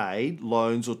economic aid,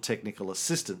 loans, or technical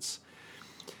assistance.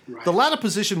 Right. The latter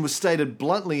position was stated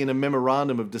bluntly in a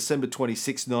memorandum of December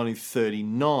 26,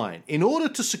 1939. In order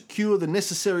to secure the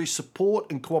necessary support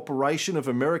and cooperation of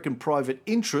American private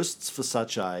interests for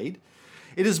such aid,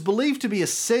 it is believed to be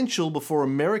essential before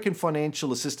American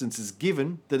financial assistance is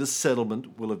given that a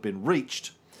settlement will have been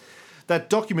reached. That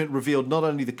document revealed not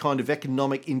only the kind of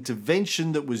economic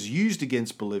intervention that was used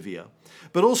against Bolivia,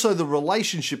 but also the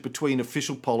relationship between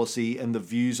official policy and the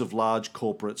views of large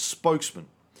corporate spokesmen.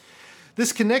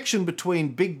 This connection between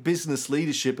big business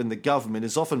leadership and the government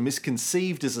is often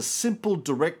misconceived as a simple,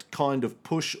 direct kind of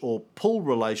push or pull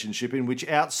relationship in which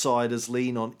outsiders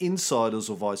lean on insiders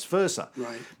or vice versa.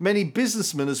 Right. Many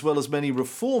businessmen, as well as many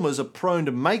reformers, are prone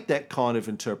to make that kind of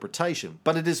interpretation,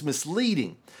 but it is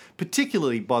misleading,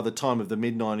 particularly by the time of the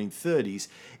mid-1930s,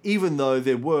 even though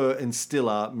there were and still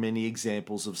are many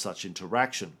examples of such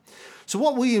interaction. So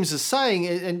what Williams is saying,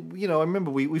 and you know, I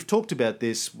remember we've talked about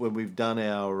this when we've done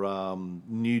our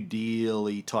New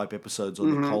Deal-y type episodes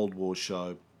on the Cold War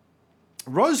show.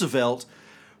 Roosevelt,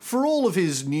 for all of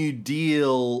his New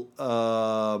Deal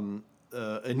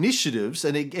initiatives,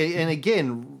 and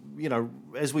again, you know,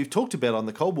 as we've talked about on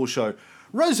the Cold War show,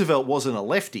 Roosevelt wasn't a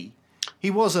lefty.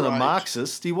 He wasn't a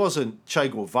Marxist. He wasn't Che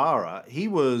Guevara. He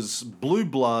was blue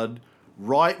blood,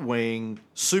 right wing,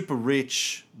 super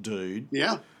rich dude.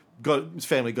 Yeah. His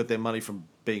family got their money from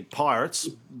being pirates,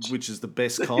 which is the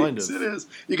best kind of. It is.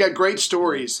 You got great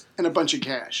stories and a bunch of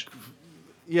cash.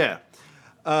 Yeah.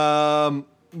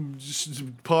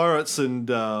 Just pirates and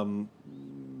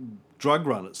drug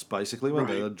runners, basically, weren't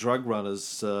they? Drug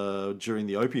runners during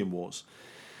the Opium Wars.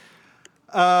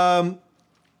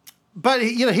 But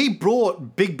you know, he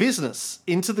brought big business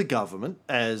into the government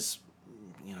as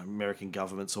American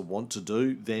governments want to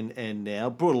do then and now.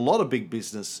 Brought a lot of big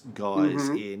business guys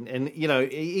in. And,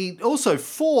 he also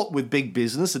fought with big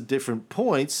business at different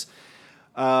points.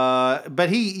 But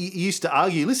he used to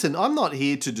argue, listen, I'm not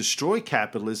here to destroy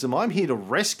capitalism. I'm here to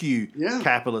rescue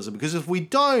capitalism. Because if we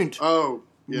don't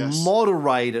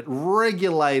moderate it,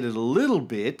 regulate it a little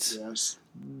bit,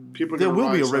 there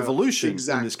will be a revolution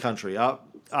in this country.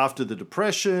 After the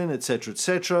Depression, et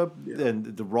cetera,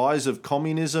 and the rise of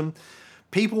communism,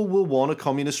 people will want a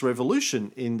communist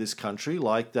revolution in this country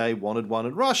like they wanted one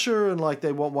in Russia and like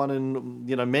they want one in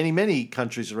many, many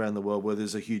countries around the world where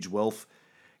there's a huge wealth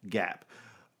gap.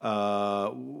 We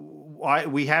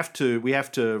have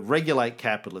to regulate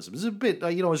capitalism. It's a bit,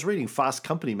 I was reading Fast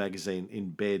Company magazine in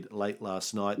bed late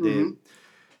last night. Their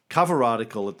cover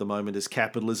article at the moment is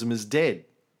 "Capitalism is Dead."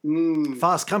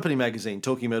 Fast Company magazine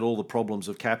talking about all the problems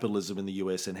of capitalism in the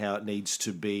US and how it needs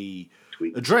to be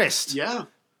addressed. Yeah.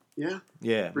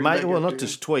 Not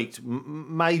just tweaked,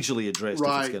 majorly addressed if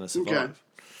it's going to survive.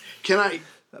 Okay.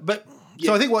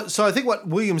 So I think what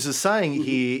Williams is saying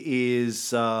here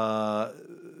is that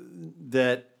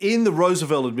in the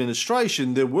Roosevelt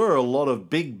administration there were a lot of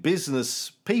big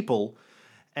business people,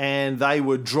 and they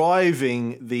were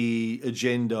driving the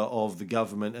agenda of the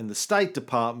government and the State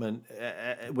Department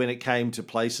when it came to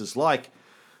places like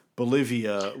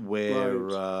Bolivia, where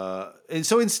and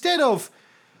so instead of,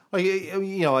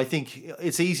 I think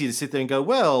it's easy to sit there and go,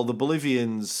 well, the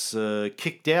Bolivians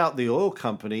kicked out the oil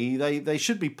company. They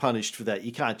should be punished for that.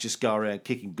 You can't just go around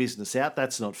kicking business out.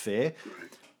 That's not fair.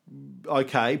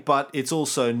 Okay, but it's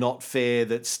also not fair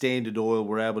that Standard Oil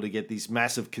were able to get these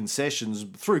massive concessions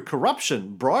through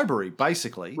corruption, bribery,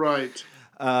 basically. Right.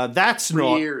 That's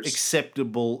not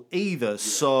acceptable either.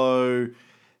 So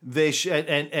they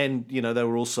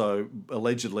were also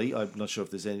allegedly, I'm not sure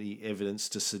if there's any evidence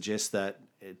to suggest that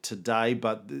today,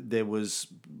 but there was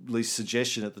at least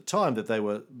suggestion at the time that they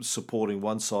were supporting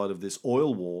one side of this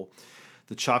oil war,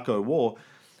 the Chaco War.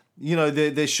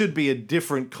 There should be a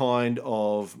different kind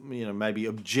of, maybe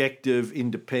objective,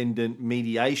 independent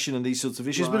mediation and these sorts of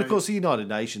issues. Right. But, of course, the United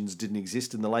Nations didn't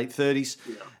exist in the late 30s.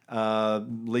 Yeah.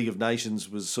 League of Nations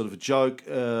was sort of a joke.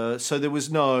 So there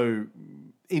was no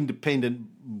independent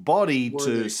body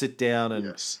to sit down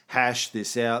and hash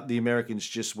this out. The Americans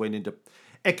just went into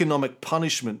economic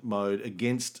punishment mode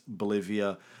against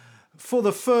Bolivia for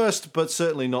the first, but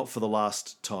certainly not for the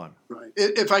last time. Right.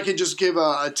 If I could just give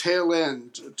a tail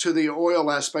end to the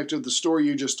oil aspect of the story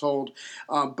you just told,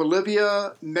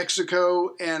 Bolivia,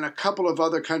 Mexico, and a couple of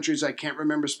other countries I can't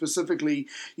remember specifically,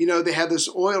 they had this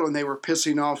oil and they were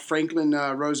pissing off Franklin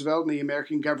Roosevelt and the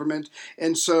American government.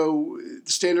 And so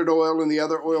Standard Oil and the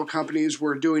other oil companies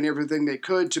were doing everything they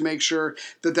could to make sure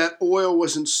that oil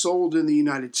wasn't sold in the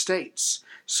United States.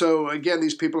 So again,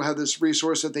 these people have this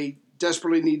resource that they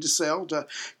desperately need to sell to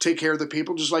take care of the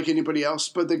people, just like anybody else.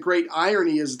 But the great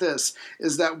irony is that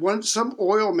some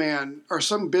oil man or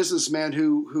some businessman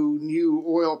who knew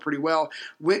oil pretty well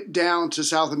went down to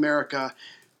South America,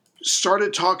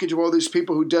 started talking to all these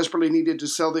people who desperately needed to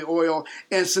sell the oil,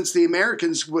 and since the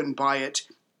Americans wouldn't buy it,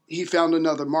 he found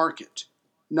another market.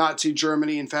 Nazi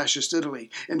Germany and fascist Italy.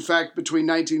 In fact, between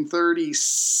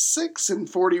 1936 and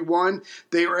 41,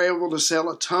 they were able to sell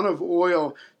a ton of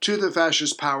oil to the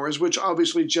fascist powers, which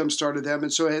obviously jump-started them.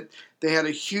 And so they had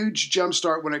a huge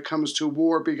jump-start when it comes to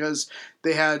war because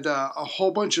they had a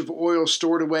whole bunch of oil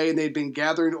stored away, and they'd been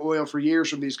gathering oil for years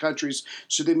from these countries.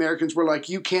 So the Americans were like,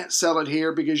 you can't sell it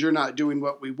here because you're not doing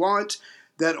what we want.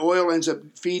 That oil ends up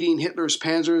feeding Hitler's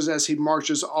panzers as he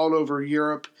marches all over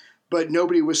Europe. But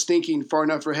nobody was thinking far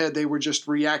enough ahead. They were just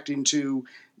reacting to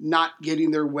not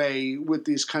getting their way with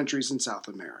these countries in South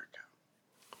America.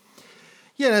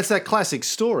 Yeah, that's that classic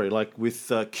story. Like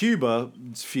with Cuba,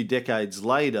 a few decades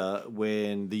later,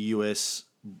 when the US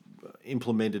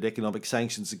implemented economic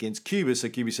sanctions against Cuba, so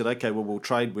Cuba said, okay, well, we'll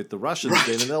trade with the Russians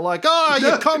then. And they're like, oh,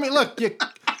 you're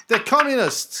they're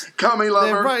communists. Commie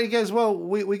lover. Right. He goes, well,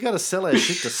 we got to sell our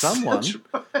shit to someone. That's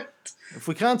right. If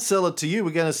we can't sell it to you,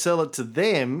 we're going to sell it to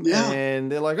them. Yeah.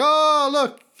 And they're like, oh,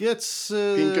 look, it's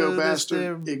Pinko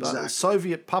bastard. Their, exactly.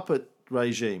 Soviet puppet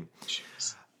regime.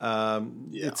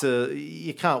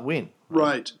 You can't win.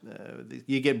 Right.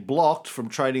 You get blocked from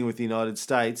trading with the United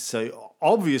States. So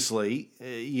obviously,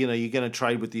 you're going to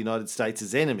trade with the United States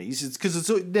as enemies. It's because it's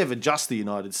never just the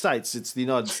United States. It's the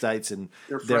United States and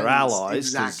their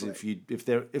allies. Exactly.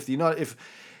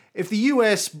 If the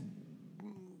US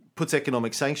puts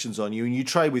economic sanctions on you and you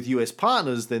trade with US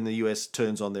partners, then the US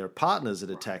turns on their partners and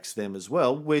attacks them as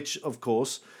well, which, of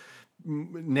course,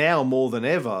 now more than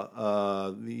ever,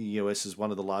 the US is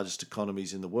one of the largest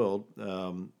economies in the world.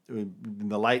 In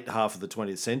the late half of the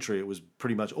 20th century, it was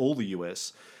pretty much all the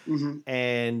US. Mm-hmm.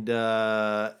 And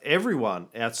everyone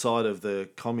outside of the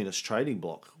communist trading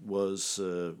bloc was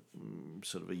sort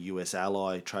of a US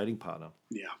ally trading partner.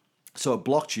 Yeah. So it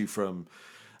blocked you from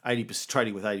 80%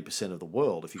 trading with 80% of the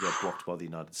world if you got blocked by the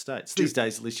United States. These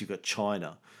days, at least you've got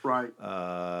China, right,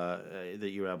 that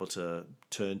you're able to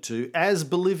turn to, as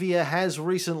Bolivia has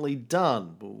recently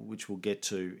done, which we'll get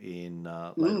to in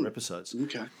later episodes.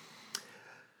 Okay.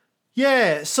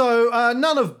 Yeah, so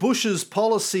none of Bush's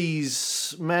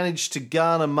policies managed to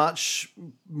garner much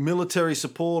military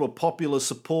support or popular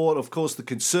support. Of course, the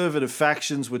conservative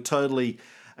factions were totally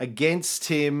against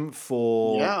him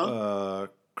for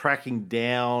cracking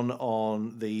down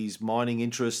on these mining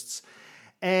interests.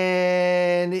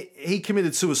 And he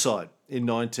committed suicide in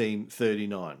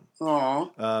 1939.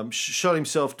 Shot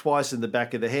himself twice in the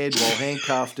back of the head while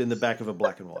handcuffed in the back of a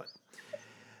black and white.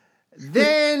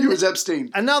 Then he was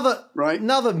Epstein. Another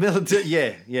military,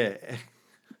 yeah.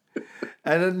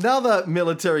 And another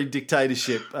military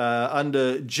dictatorship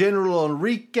under General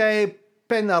Enrique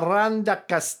Peñaranda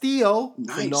Castillo from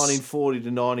 1940 to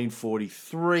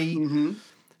 1943,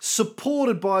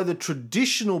 supported by the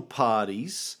traditional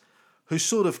parties who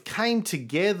sort of came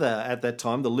together at that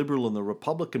time, the Liberal and the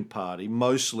Republican Party,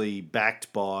 mostly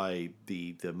backed by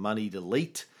the moneyed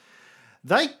elite.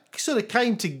 They sort of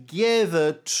came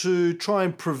together to try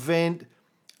and prevent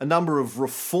a number of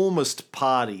reformist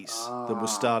parties that were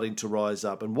starting to rise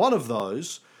up. And one of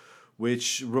those,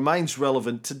 which remains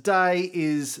relevant today,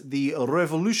 is the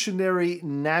Revolutionary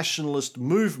Nationalist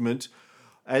Movement,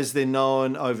 as they're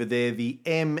known over there, the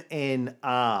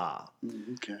MNR.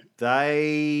 Okay.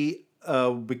 They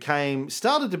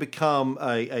started to become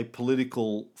a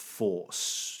political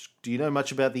force. Do you know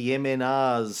much about the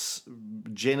MNR's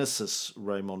genesis,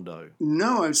 Raymondo?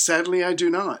 No, sadly I do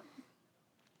not.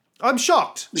 I'm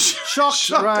shocked. Shocked,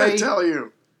 Ray. I tell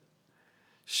you.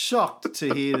 Shocked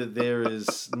to hear that there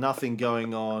is nothing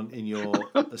going on in your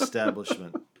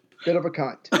establishment. Bit of a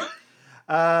cunt.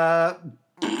 I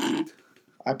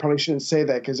probably shouldn't say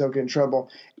that because I'll get in trouble.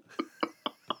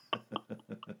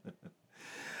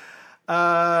 It's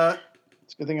a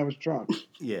good thing I was drunk.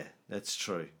 Yeah, that's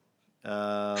true.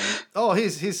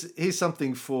 Here's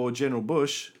something for General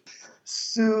Bush.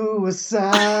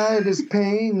 Suicide is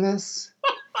painless.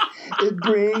 It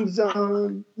brings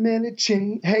on many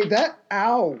change. Hey, that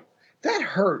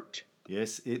hurt.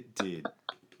 Yes, it did.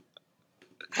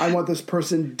 I want this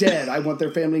person dead. I want their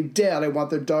family dead. I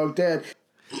want their dog dead.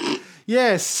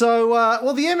 Yeah, so,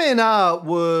 the MNR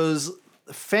was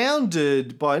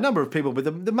founded by a number of people, but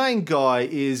the main guy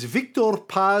is Victor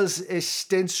Paz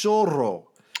Estensoro.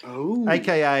 Oh.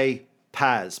 A.K.A.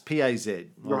 Paz, P-A-Z.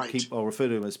 Right. I'll refer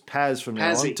to him as Paz from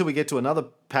now on until we get to another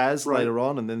Paz later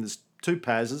on, and then there's two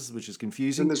Pazes, which is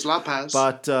confusing. And there's La Paz.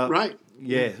 But,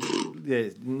 yeah,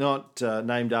 not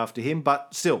named after him,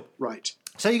 but still. Right.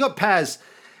 So you got Paz.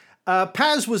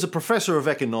 Paz was a professor of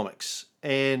economics,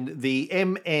 and the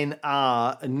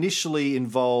MNR initially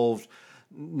involved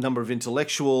a number of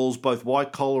intellectuals, both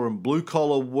white-collar and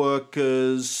blue-collar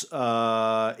workers.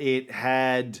 It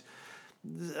had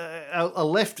a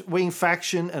left-wing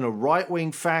faction and a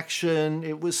right-wing faction.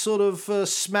 It was sort of a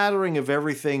smattering of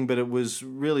everything, but it was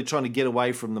really trying to get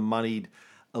away from the moneyed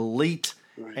elite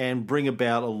and bring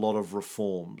about a lot of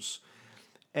reforms.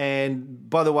 And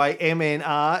by the way,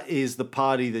 MNR is the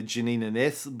party that Janine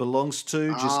Aneth belongs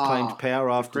to, just claimed power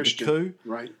after the coup.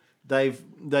 Right.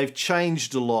 They've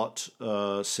changed a lot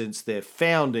since their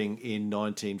founding in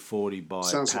 1940 by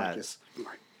Sounds Paz. like it.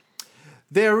 Right.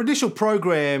 Their initial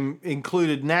program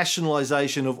included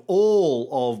nationalization of all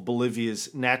of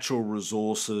Bolivia's natural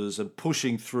resources and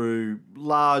pushing through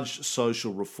large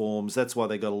social reforms. That's why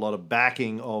they got a lot of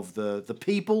backing of the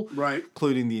people,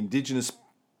 including the indigenous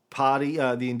party,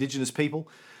 the indigenous people.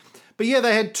 But yeah,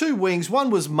 they had two wings. One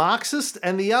was Marxist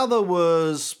and the other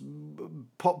was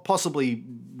possibly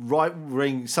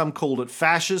right-wing. Some called it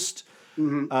fascist.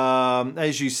 Mm-hmm.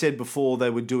 As you said before, they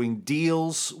were doing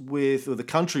deals or the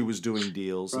country was doing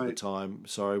deals at the time,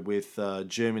 with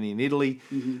Germany and Italy.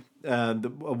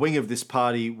 Mm-hmm. A wing of this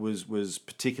party was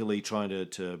particularly trying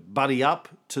to buddy up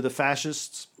to the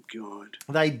fascists. God.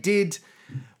 They did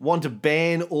want to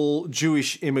ban all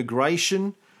Jewish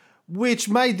immigration, which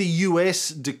made the US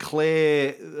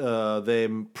declare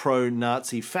them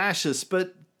pro-Nazi fascists.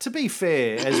 But to be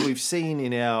fair, as we've seen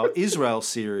in our Israel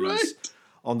series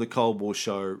on the Cold War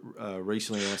show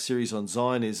recently, our series on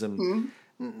Zionism,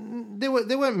 there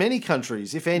weren't many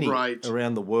countries, if any, Right.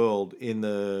 around the world in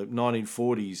the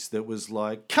 1940s that was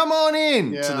like, come on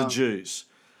in to the Jews.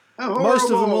 Oh, most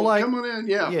of them were like, come on in,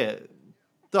 yeah.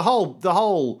 The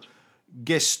whole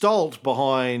gestalt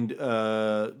behind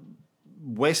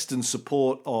Western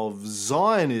support of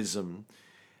Zionism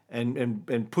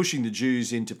and pushing the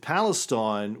Jews into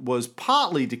Palestine was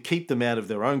partly to keep them out of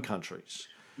their own countries.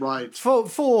 Right.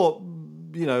 For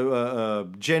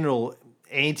general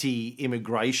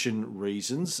anti-immigration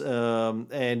reasons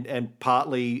and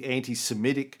partly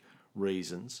anti-Semitic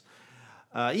reasons.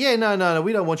 No,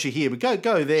 we don't want you here, but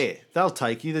go there. They'll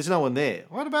take you. There's no one there.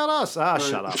 What about us?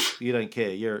 Shut up. You don't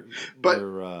care. You're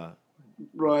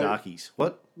darkies.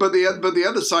 What? But the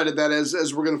other side of that,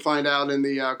 as we're going to find out in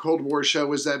the Cold War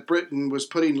show, is that Britain was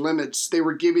putting limits. They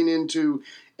were giving into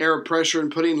Arab pressure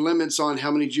and putting limits on how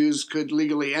many Jews could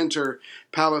legally enter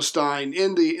Palestine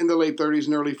in the late 30s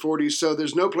and early 40s. So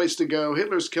there's no place to go.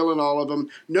 Hitler's killing all of them.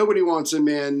 Nobody wants them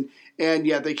in. And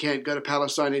yet they can't go to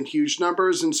Palestine in huge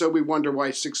numbers. And so we wonder why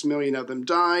 6 million of them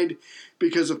died,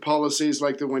 because of policies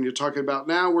like the one you're talking about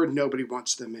now where nobody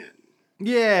wants them in.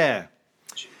 Yeah.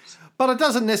 Jeez. But it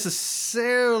doesn't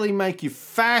necessarily make you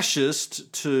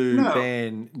fascist to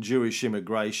ban Jewish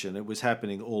immigration. It was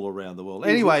happening all around the world.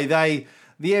 Anyway, the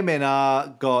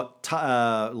MNR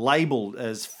got labelled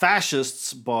as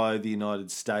fascists by the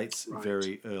United States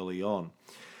very early on.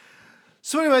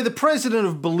 So anyway, the president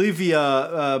of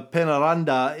Bolivia,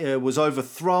 Penaranda, was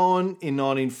overthrown in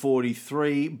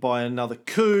 1943 by another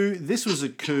coup. This was a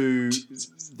coup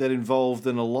that involved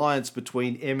an alliance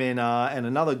between MNR and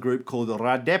another group called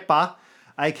RADEPA,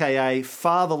 a.k.a.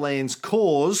 Fatherland's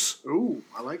Cause. Ooh,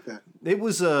 I like that. It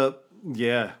was thought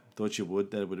you would.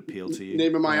 That would appeal to you.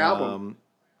 Name of my album.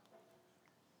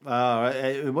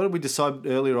 What did we decide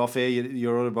earlier off air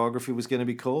your autobiography was going to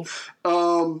be called?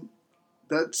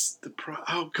 That's the price.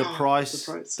 Oh, God.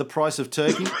 The price of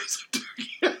turkey. The price of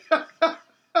turkey.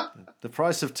 The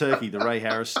price of turkey, the Ray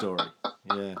Harris story.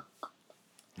 Yeah.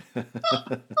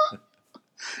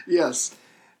 Yes.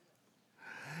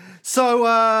 So,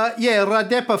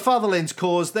 RADEPA, Fatherland's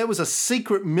Cause, that was a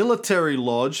secret military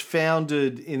lodge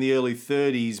founded in the early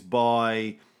 30s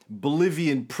by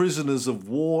Bolivian prisoners of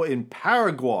war in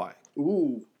Paraguay.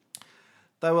 Ooh.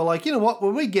 They were like, you know what,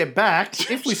 when we get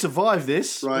back, if we survive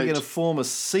this, we're going to form a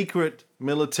secret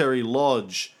military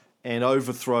lodge and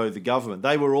overthrow the government.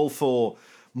 They were all for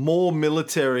more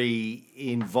military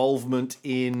involvement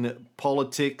in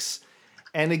politics.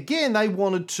 And again, they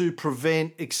wanted to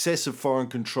prevent excessive foreign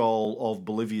control of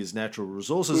Bolivia's natural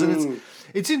resources. And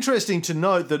it's interesting to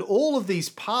note that all of these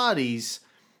parties,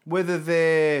 whether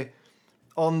they're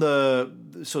on the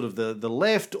sort of the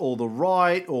left or the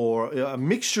right or a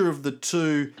mixture of the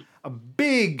two, a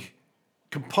big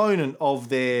component of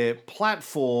their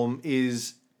platform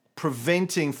is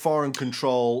preventing foreign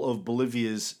control of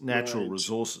Bolivia's natural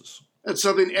resources. That's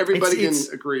something everybody can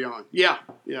agree on. Yeah.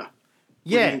 We're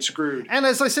getting screwed. And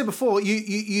as I said before,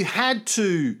 you had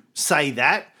to say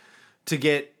that to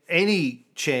get any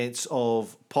chance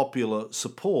of popular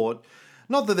support.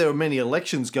 Not that there are many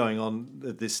elections going on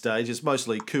at this stage. It's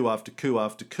mostly coup after coup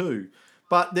after coup.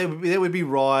 But there would be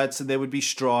riots and there would be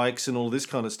strikes and all this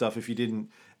kind of stuff if you didn't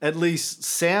at least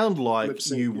sound like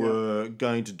you were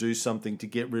going to do something to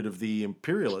get rid of the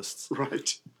imperialists.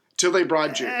 Right. Till they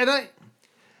bribed you. And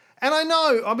I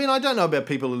know, I mean, I don't know about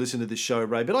people who listen to this show,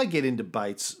 Ray, but I get in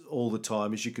debates all the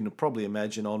time, as you can probably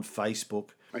imagine, on Facebook.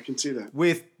 I can see that.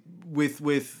 With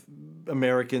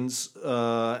Americans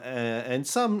and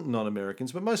some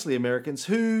non-Americans, but mostly Americans,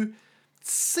 who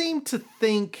seem to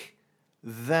think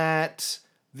that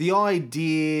the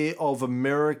idea of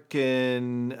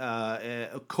American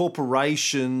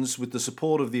corporations with the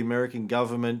support of the American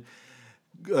government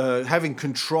having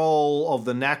control of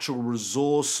the natural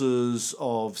resources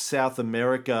of South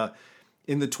America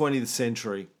in the 20th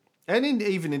century and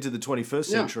even into the 21st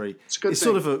century is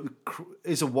sort of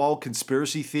a wild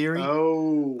conspiracy theory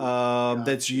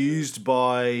that's used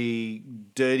by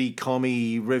dirty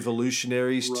commie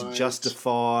revolutionaries to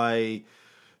justify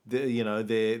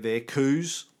their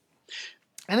coups.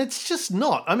 And it's just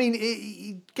not. I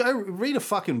mean, go read a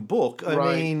fucking book.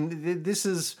 I mean, this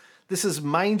is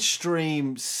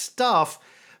mainstream stuff,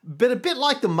 but a bit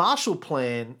like the Marshall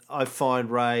Plan, I find,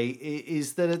 Ray,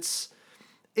 is that it's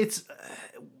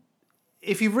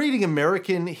if you're reading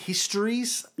American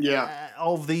histories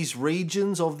of these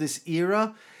regions, of this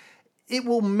era, it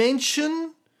will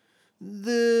mention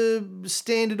the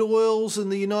Standard Oils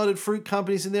and the United Fruit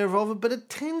Companies and their involvement, but it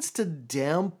tends to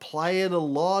downplay it a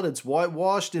lot. It's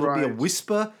whitewashed. It'll be a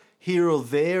whisper here or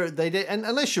there. And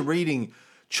unless you're reading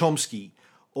Chomsky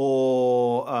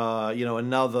or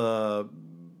another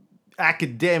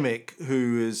academic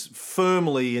who is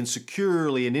firmly and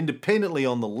securely and independently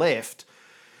on the left,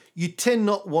 you tend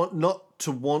not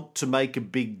to want to make a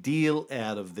big deal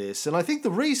out of this. And I think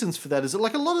the reasons for that is that,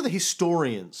 like, a lot of the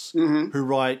historians who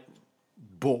write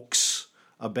books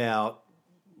about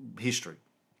history,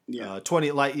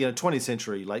 20th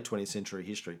century, late 20th century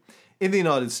history in the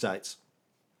United States,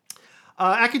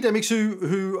 academics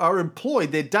who are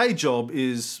employed, their day job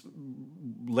is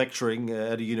lecturing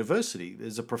at a university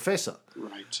as a professor,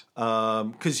 right?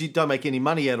 Because you don't make any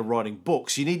money out of writing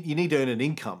books. You need to earn an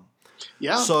income.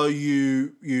 Yeah. So your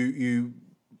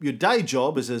day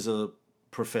job is as a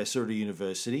professor at a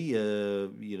university.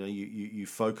 You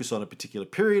focus on a particular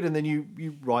period, and then you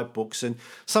write books. And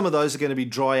some of those are going to be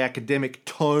dry academic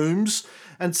tomes,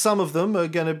 and some of them are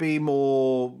going to be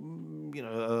more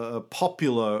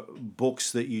popular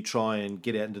books that you try and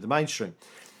get out into the mainstream.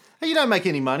 And you don't make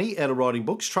any money out of writing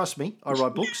books. Trust me, I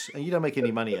write books, and you don't make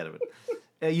any money out of it.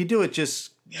 You do it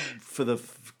just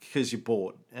because you're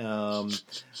bored.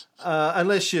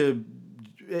 Unless you're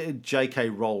J.K.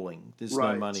 Rowling, there's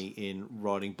no money in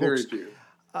writing books. Very few.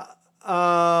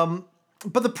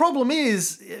 But the problem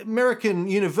is, American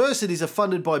universities are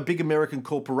funded by big American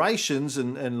corporations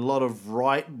and a lot of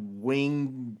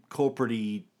right-wing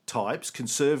corporate types,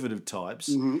 conservative types.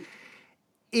 Mm-hmm.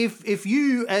 If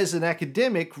you, as an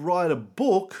academic, write a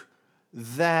book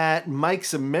that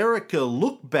makes America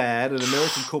look bad and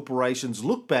American corporations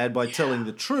look bad by telling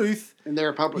the truth, and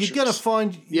they're publishers, you're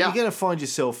going to find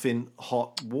yourself in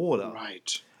hot water.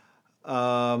 Right.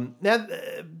 Now,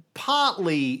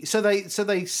 partly, so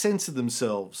they censor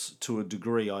themselves to a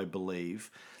degree, I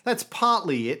believe. That's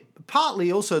partly it.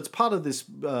 Partly also, it's part of this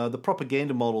the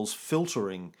propaganda models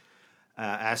filtering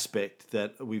aspect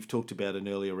that we've talked about in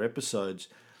earlier episodes.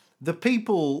 The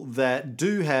people that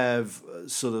do have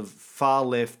sort of far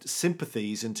left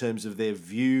sympathies in terms of their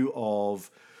view of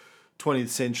 20th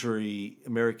century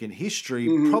American history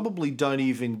probably don't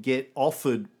even get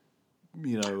offered,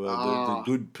 the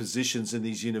good positions in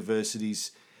these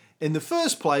universities in the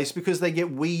first place because they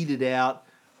get weeded out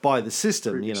by the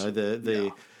system.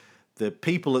 The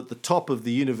people at the top of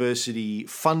the university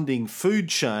funding food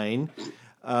chain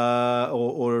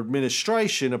or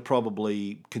administration are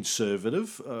probably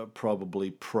conservative, probably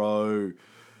pro-America,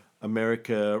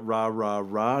 rah, rah,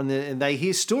 rah. And they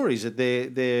hear stories at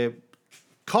their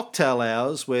cocktail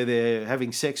hours where they're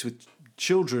having sex with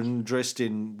children dressed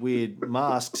in weird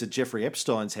masks at Jeffrey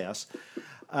Epstein's house.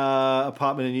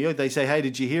 Apartment in New York. They say, "Hey,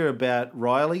 did you hear about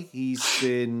Riley? He's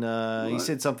been he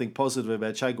said something positive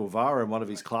about Che Guevara in one of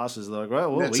his classes." They're like,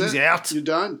 "Well, he's out. You're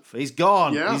done. He's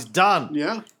gone. Yeah. He's done."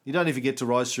 Yeah. You don't even get to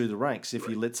rise through the ranks. If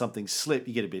you let something slip,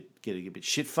 you get a bit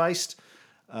shit faced.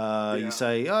 You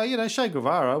say, "Oh, Che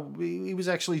Guevara, he was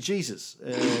actually Jesus."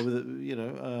 That's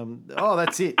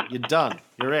it. You're done.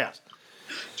 You're out.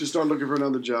 Just start looking for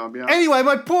another job. Yeah. Anyway,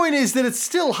 my point is that it's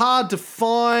still hard to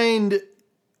find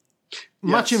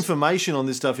much information on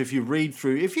this stuff if you read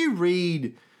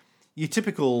your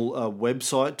typical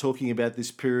website talking about this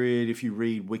period, if you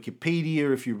read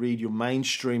Wikipedia, if you read your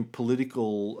mainstream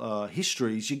political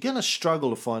histories, you're going to struggle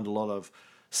to find a lot of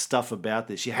stuff about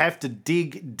this. You have to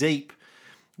dig deep.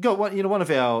 One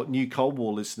of our new Cold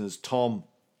War listeners, Tom,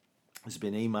 has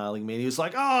been emailing me, and he was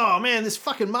like, "Oh man, this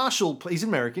fucking Marshall," he's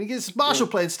American, he gets this Marshall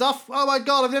Plan stuff. Oh my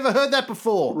God, I've never heard that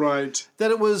before. Right. That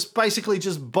it was basically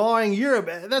just buying Europe.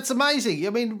 That's amazing.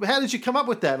 I mean, how did you come up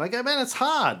with that? And I go, "Man, it's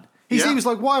hard." He was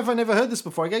like, "Why have I never heard this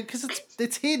before?" I go, "Because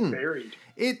it's hidden. Buried.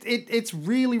 It's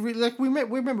really, really, like we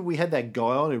remember we had that guy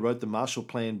on who wrote the Marshall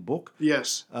Plan book.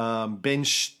 Yes. Ben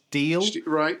Steele.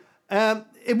 Right.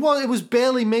 It was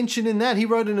barely mentioned in that. He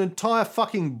wrote an entire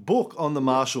fucking book on the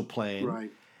Marshall Plan.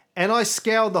 Right. And I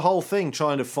scoured the whole thing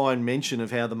trying to find mention of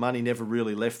how the money never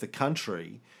really left the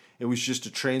country. It was just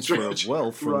a transfer of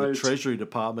wealth from the Treasury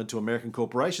Department to American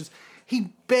corporations. He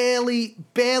barely,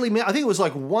 I think it was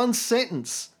like one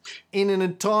sentence in an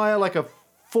entire, like a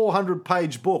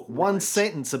 400-page book, one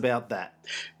sentence about that.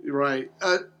 Right.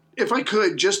 If I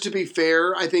could, just to be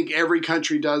fair, I think every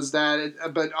country does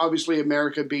that. But obviously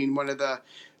America being one of the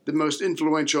most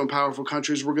influential and powerful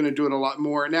countries, we're going to do it a lot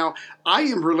more. Now, I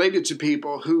am related to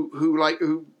people who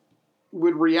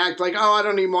would react like, "Oh, I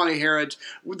don't even want to hear it.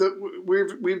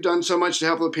 We've done so much to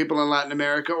help the people in Latin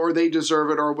America, or they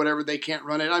deserve it, or whatever. They can't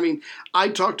run it." I mean, I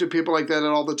talk to people like that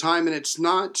all the time, and it's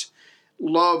not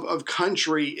love of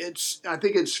country. I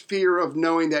think it's fear of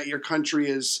knowing that your country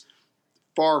is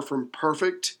far from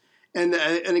perfect. And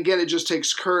again, it just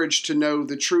takes courage to know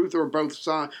the truth or both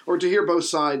sides, or to hear both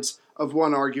sides of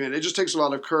one argument. It just takes a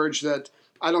lot of courage that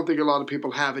I don't think a lot of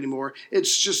people have anymore.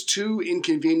 It's just too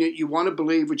inconvenient. You want to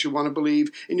believe what you want to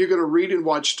believe, and you're going to read and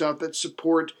watch stuff that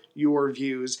support your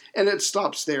views, and it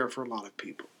stops there for a lot of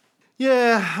people.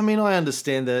 Yeah, I mean, I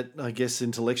understand that, I guess,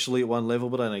 intellectually at one level,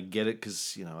 but I don't get it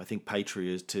because, I think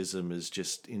patriotism is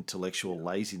just intellectual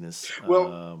laziness.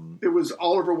 Well, it was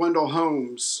Oliver Wendell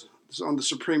Holmes on the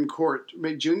Supreme Court,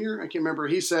 Jr., I can't remember.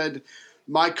 He said,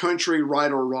 "My country,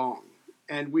 right or wrong."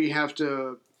 And we have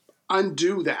to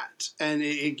undo that. And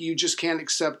you just can't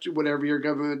accept whatever your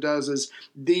government does as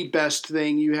the best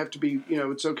thing. You have to be,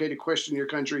 it's okay to question your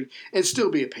country and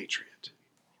still be a patriot.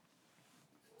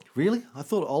 Really? I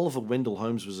thought Oliver Wendell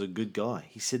Holmes was a good guy.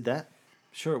 He said that?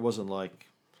 Sure, it wasn't like,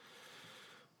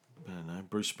 I don't know,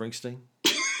 Bruce Springsteen?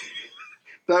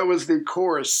 That was the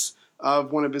chorus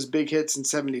of one of his big hits in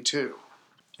 72.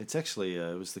 It's actually,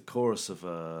 it was the chorus of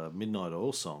a Midnight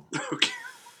Oil song. Okay.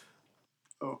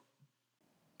 Oh.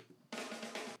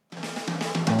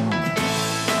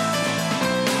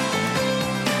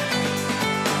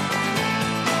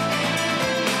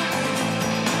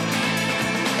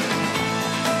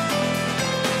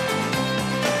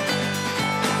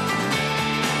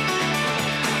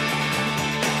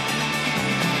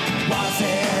 Was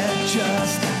it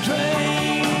just a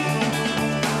dream?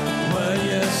 Were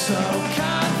you so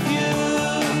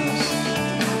confused?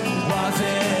 Was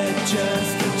it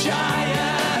just a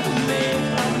giant leap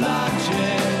of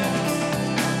logic?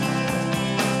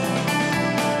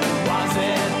 Was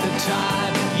it the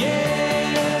time of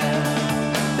year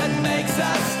that makes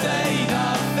us state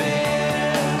of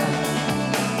fear?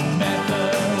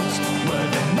 Methods were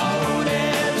the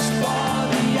motives for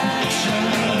the action.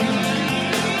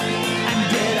 And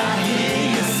did I hear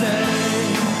you say,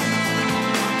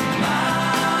 my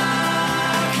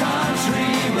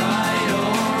country, right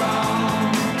or wrong?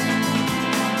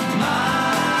 My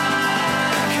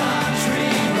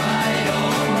country, right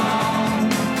or wrong?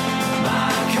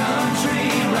 My country,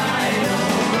 right or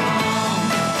wrong?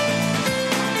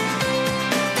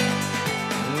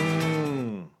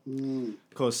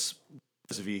 Of course,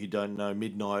 those of you who don't know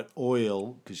Midnight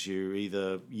Oil, because you're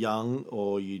either young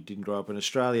or you didn't grow up in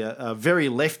Australia, a very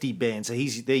lefty band, so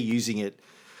they're using it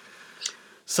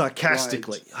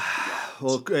sarcastically.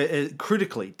 Or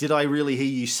critically. Did I really hear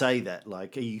you say that?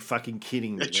 Like, are you fucking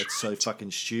kidding me? That's so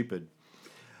fucking stupid.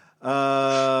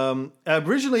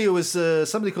 Originally, it was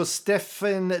somebody called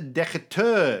Stefan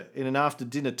Decatur in an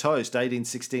after-dinner toast,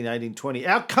 1816, 1820.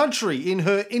 Our country, in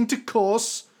her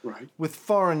intercourse with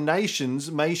foreign nations,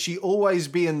 may she always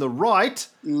be in the right,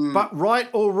 but right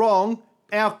or wrong,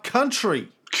 our country.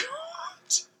 God.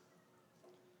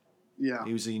 Yeah.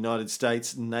 He was a United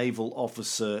States naval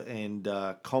officer and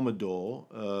Commodore.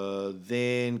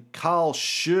 Then Carl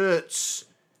Schurz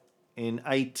in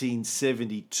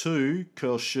 1872.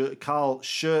 Carl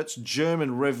Schurz,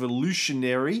 German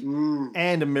revolutionary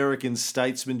and American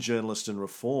statesman, journalist and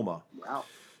reformer. Wow.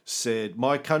 Said,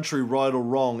 my country, right or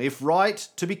wrong. If right,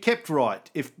 to be kept right.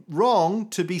 If wrong,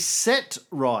 to be set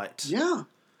right. Yeah.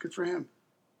 Good for him.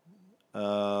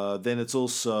 Then it's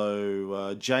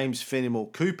also James Fenimore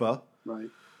Cooper.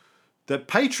 Right. That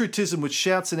patriotism which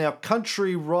shouts in our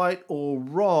country, right or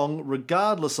wrong,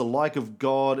 regardless alike of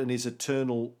God and his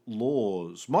eternal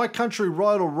laws. My country,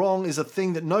 right or wrong, is a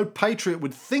thing that no patriot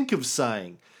would think of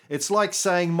saying. It's like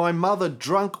saying my mother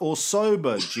drunk or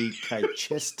sober, G.K.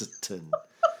 Chesterton.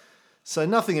 So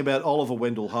nothing about Oliver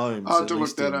Wendell Holmes. I'll have to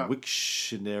look that up.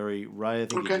 Wiktionary, Ray. I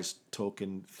think you're just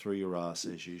talking through your ass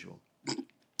as usual.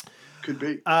 Could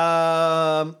be.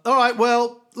 All right,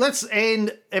 well, let's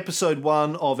end episode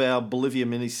 1 of our Bolivia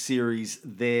mini-series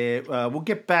there. We'll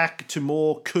get back to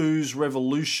more coups,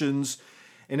 revolutions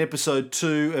in episode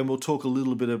 2, and we'll talk a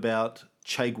little bit about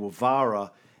Che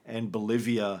Guevara and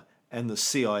Bolivia and the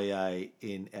CIA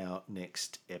in our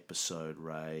next episode,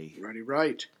 Ray.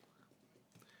 Right.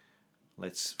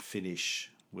 Let's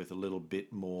finish with a little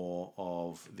bit more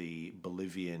of the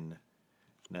Bolivian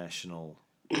national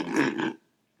anthem.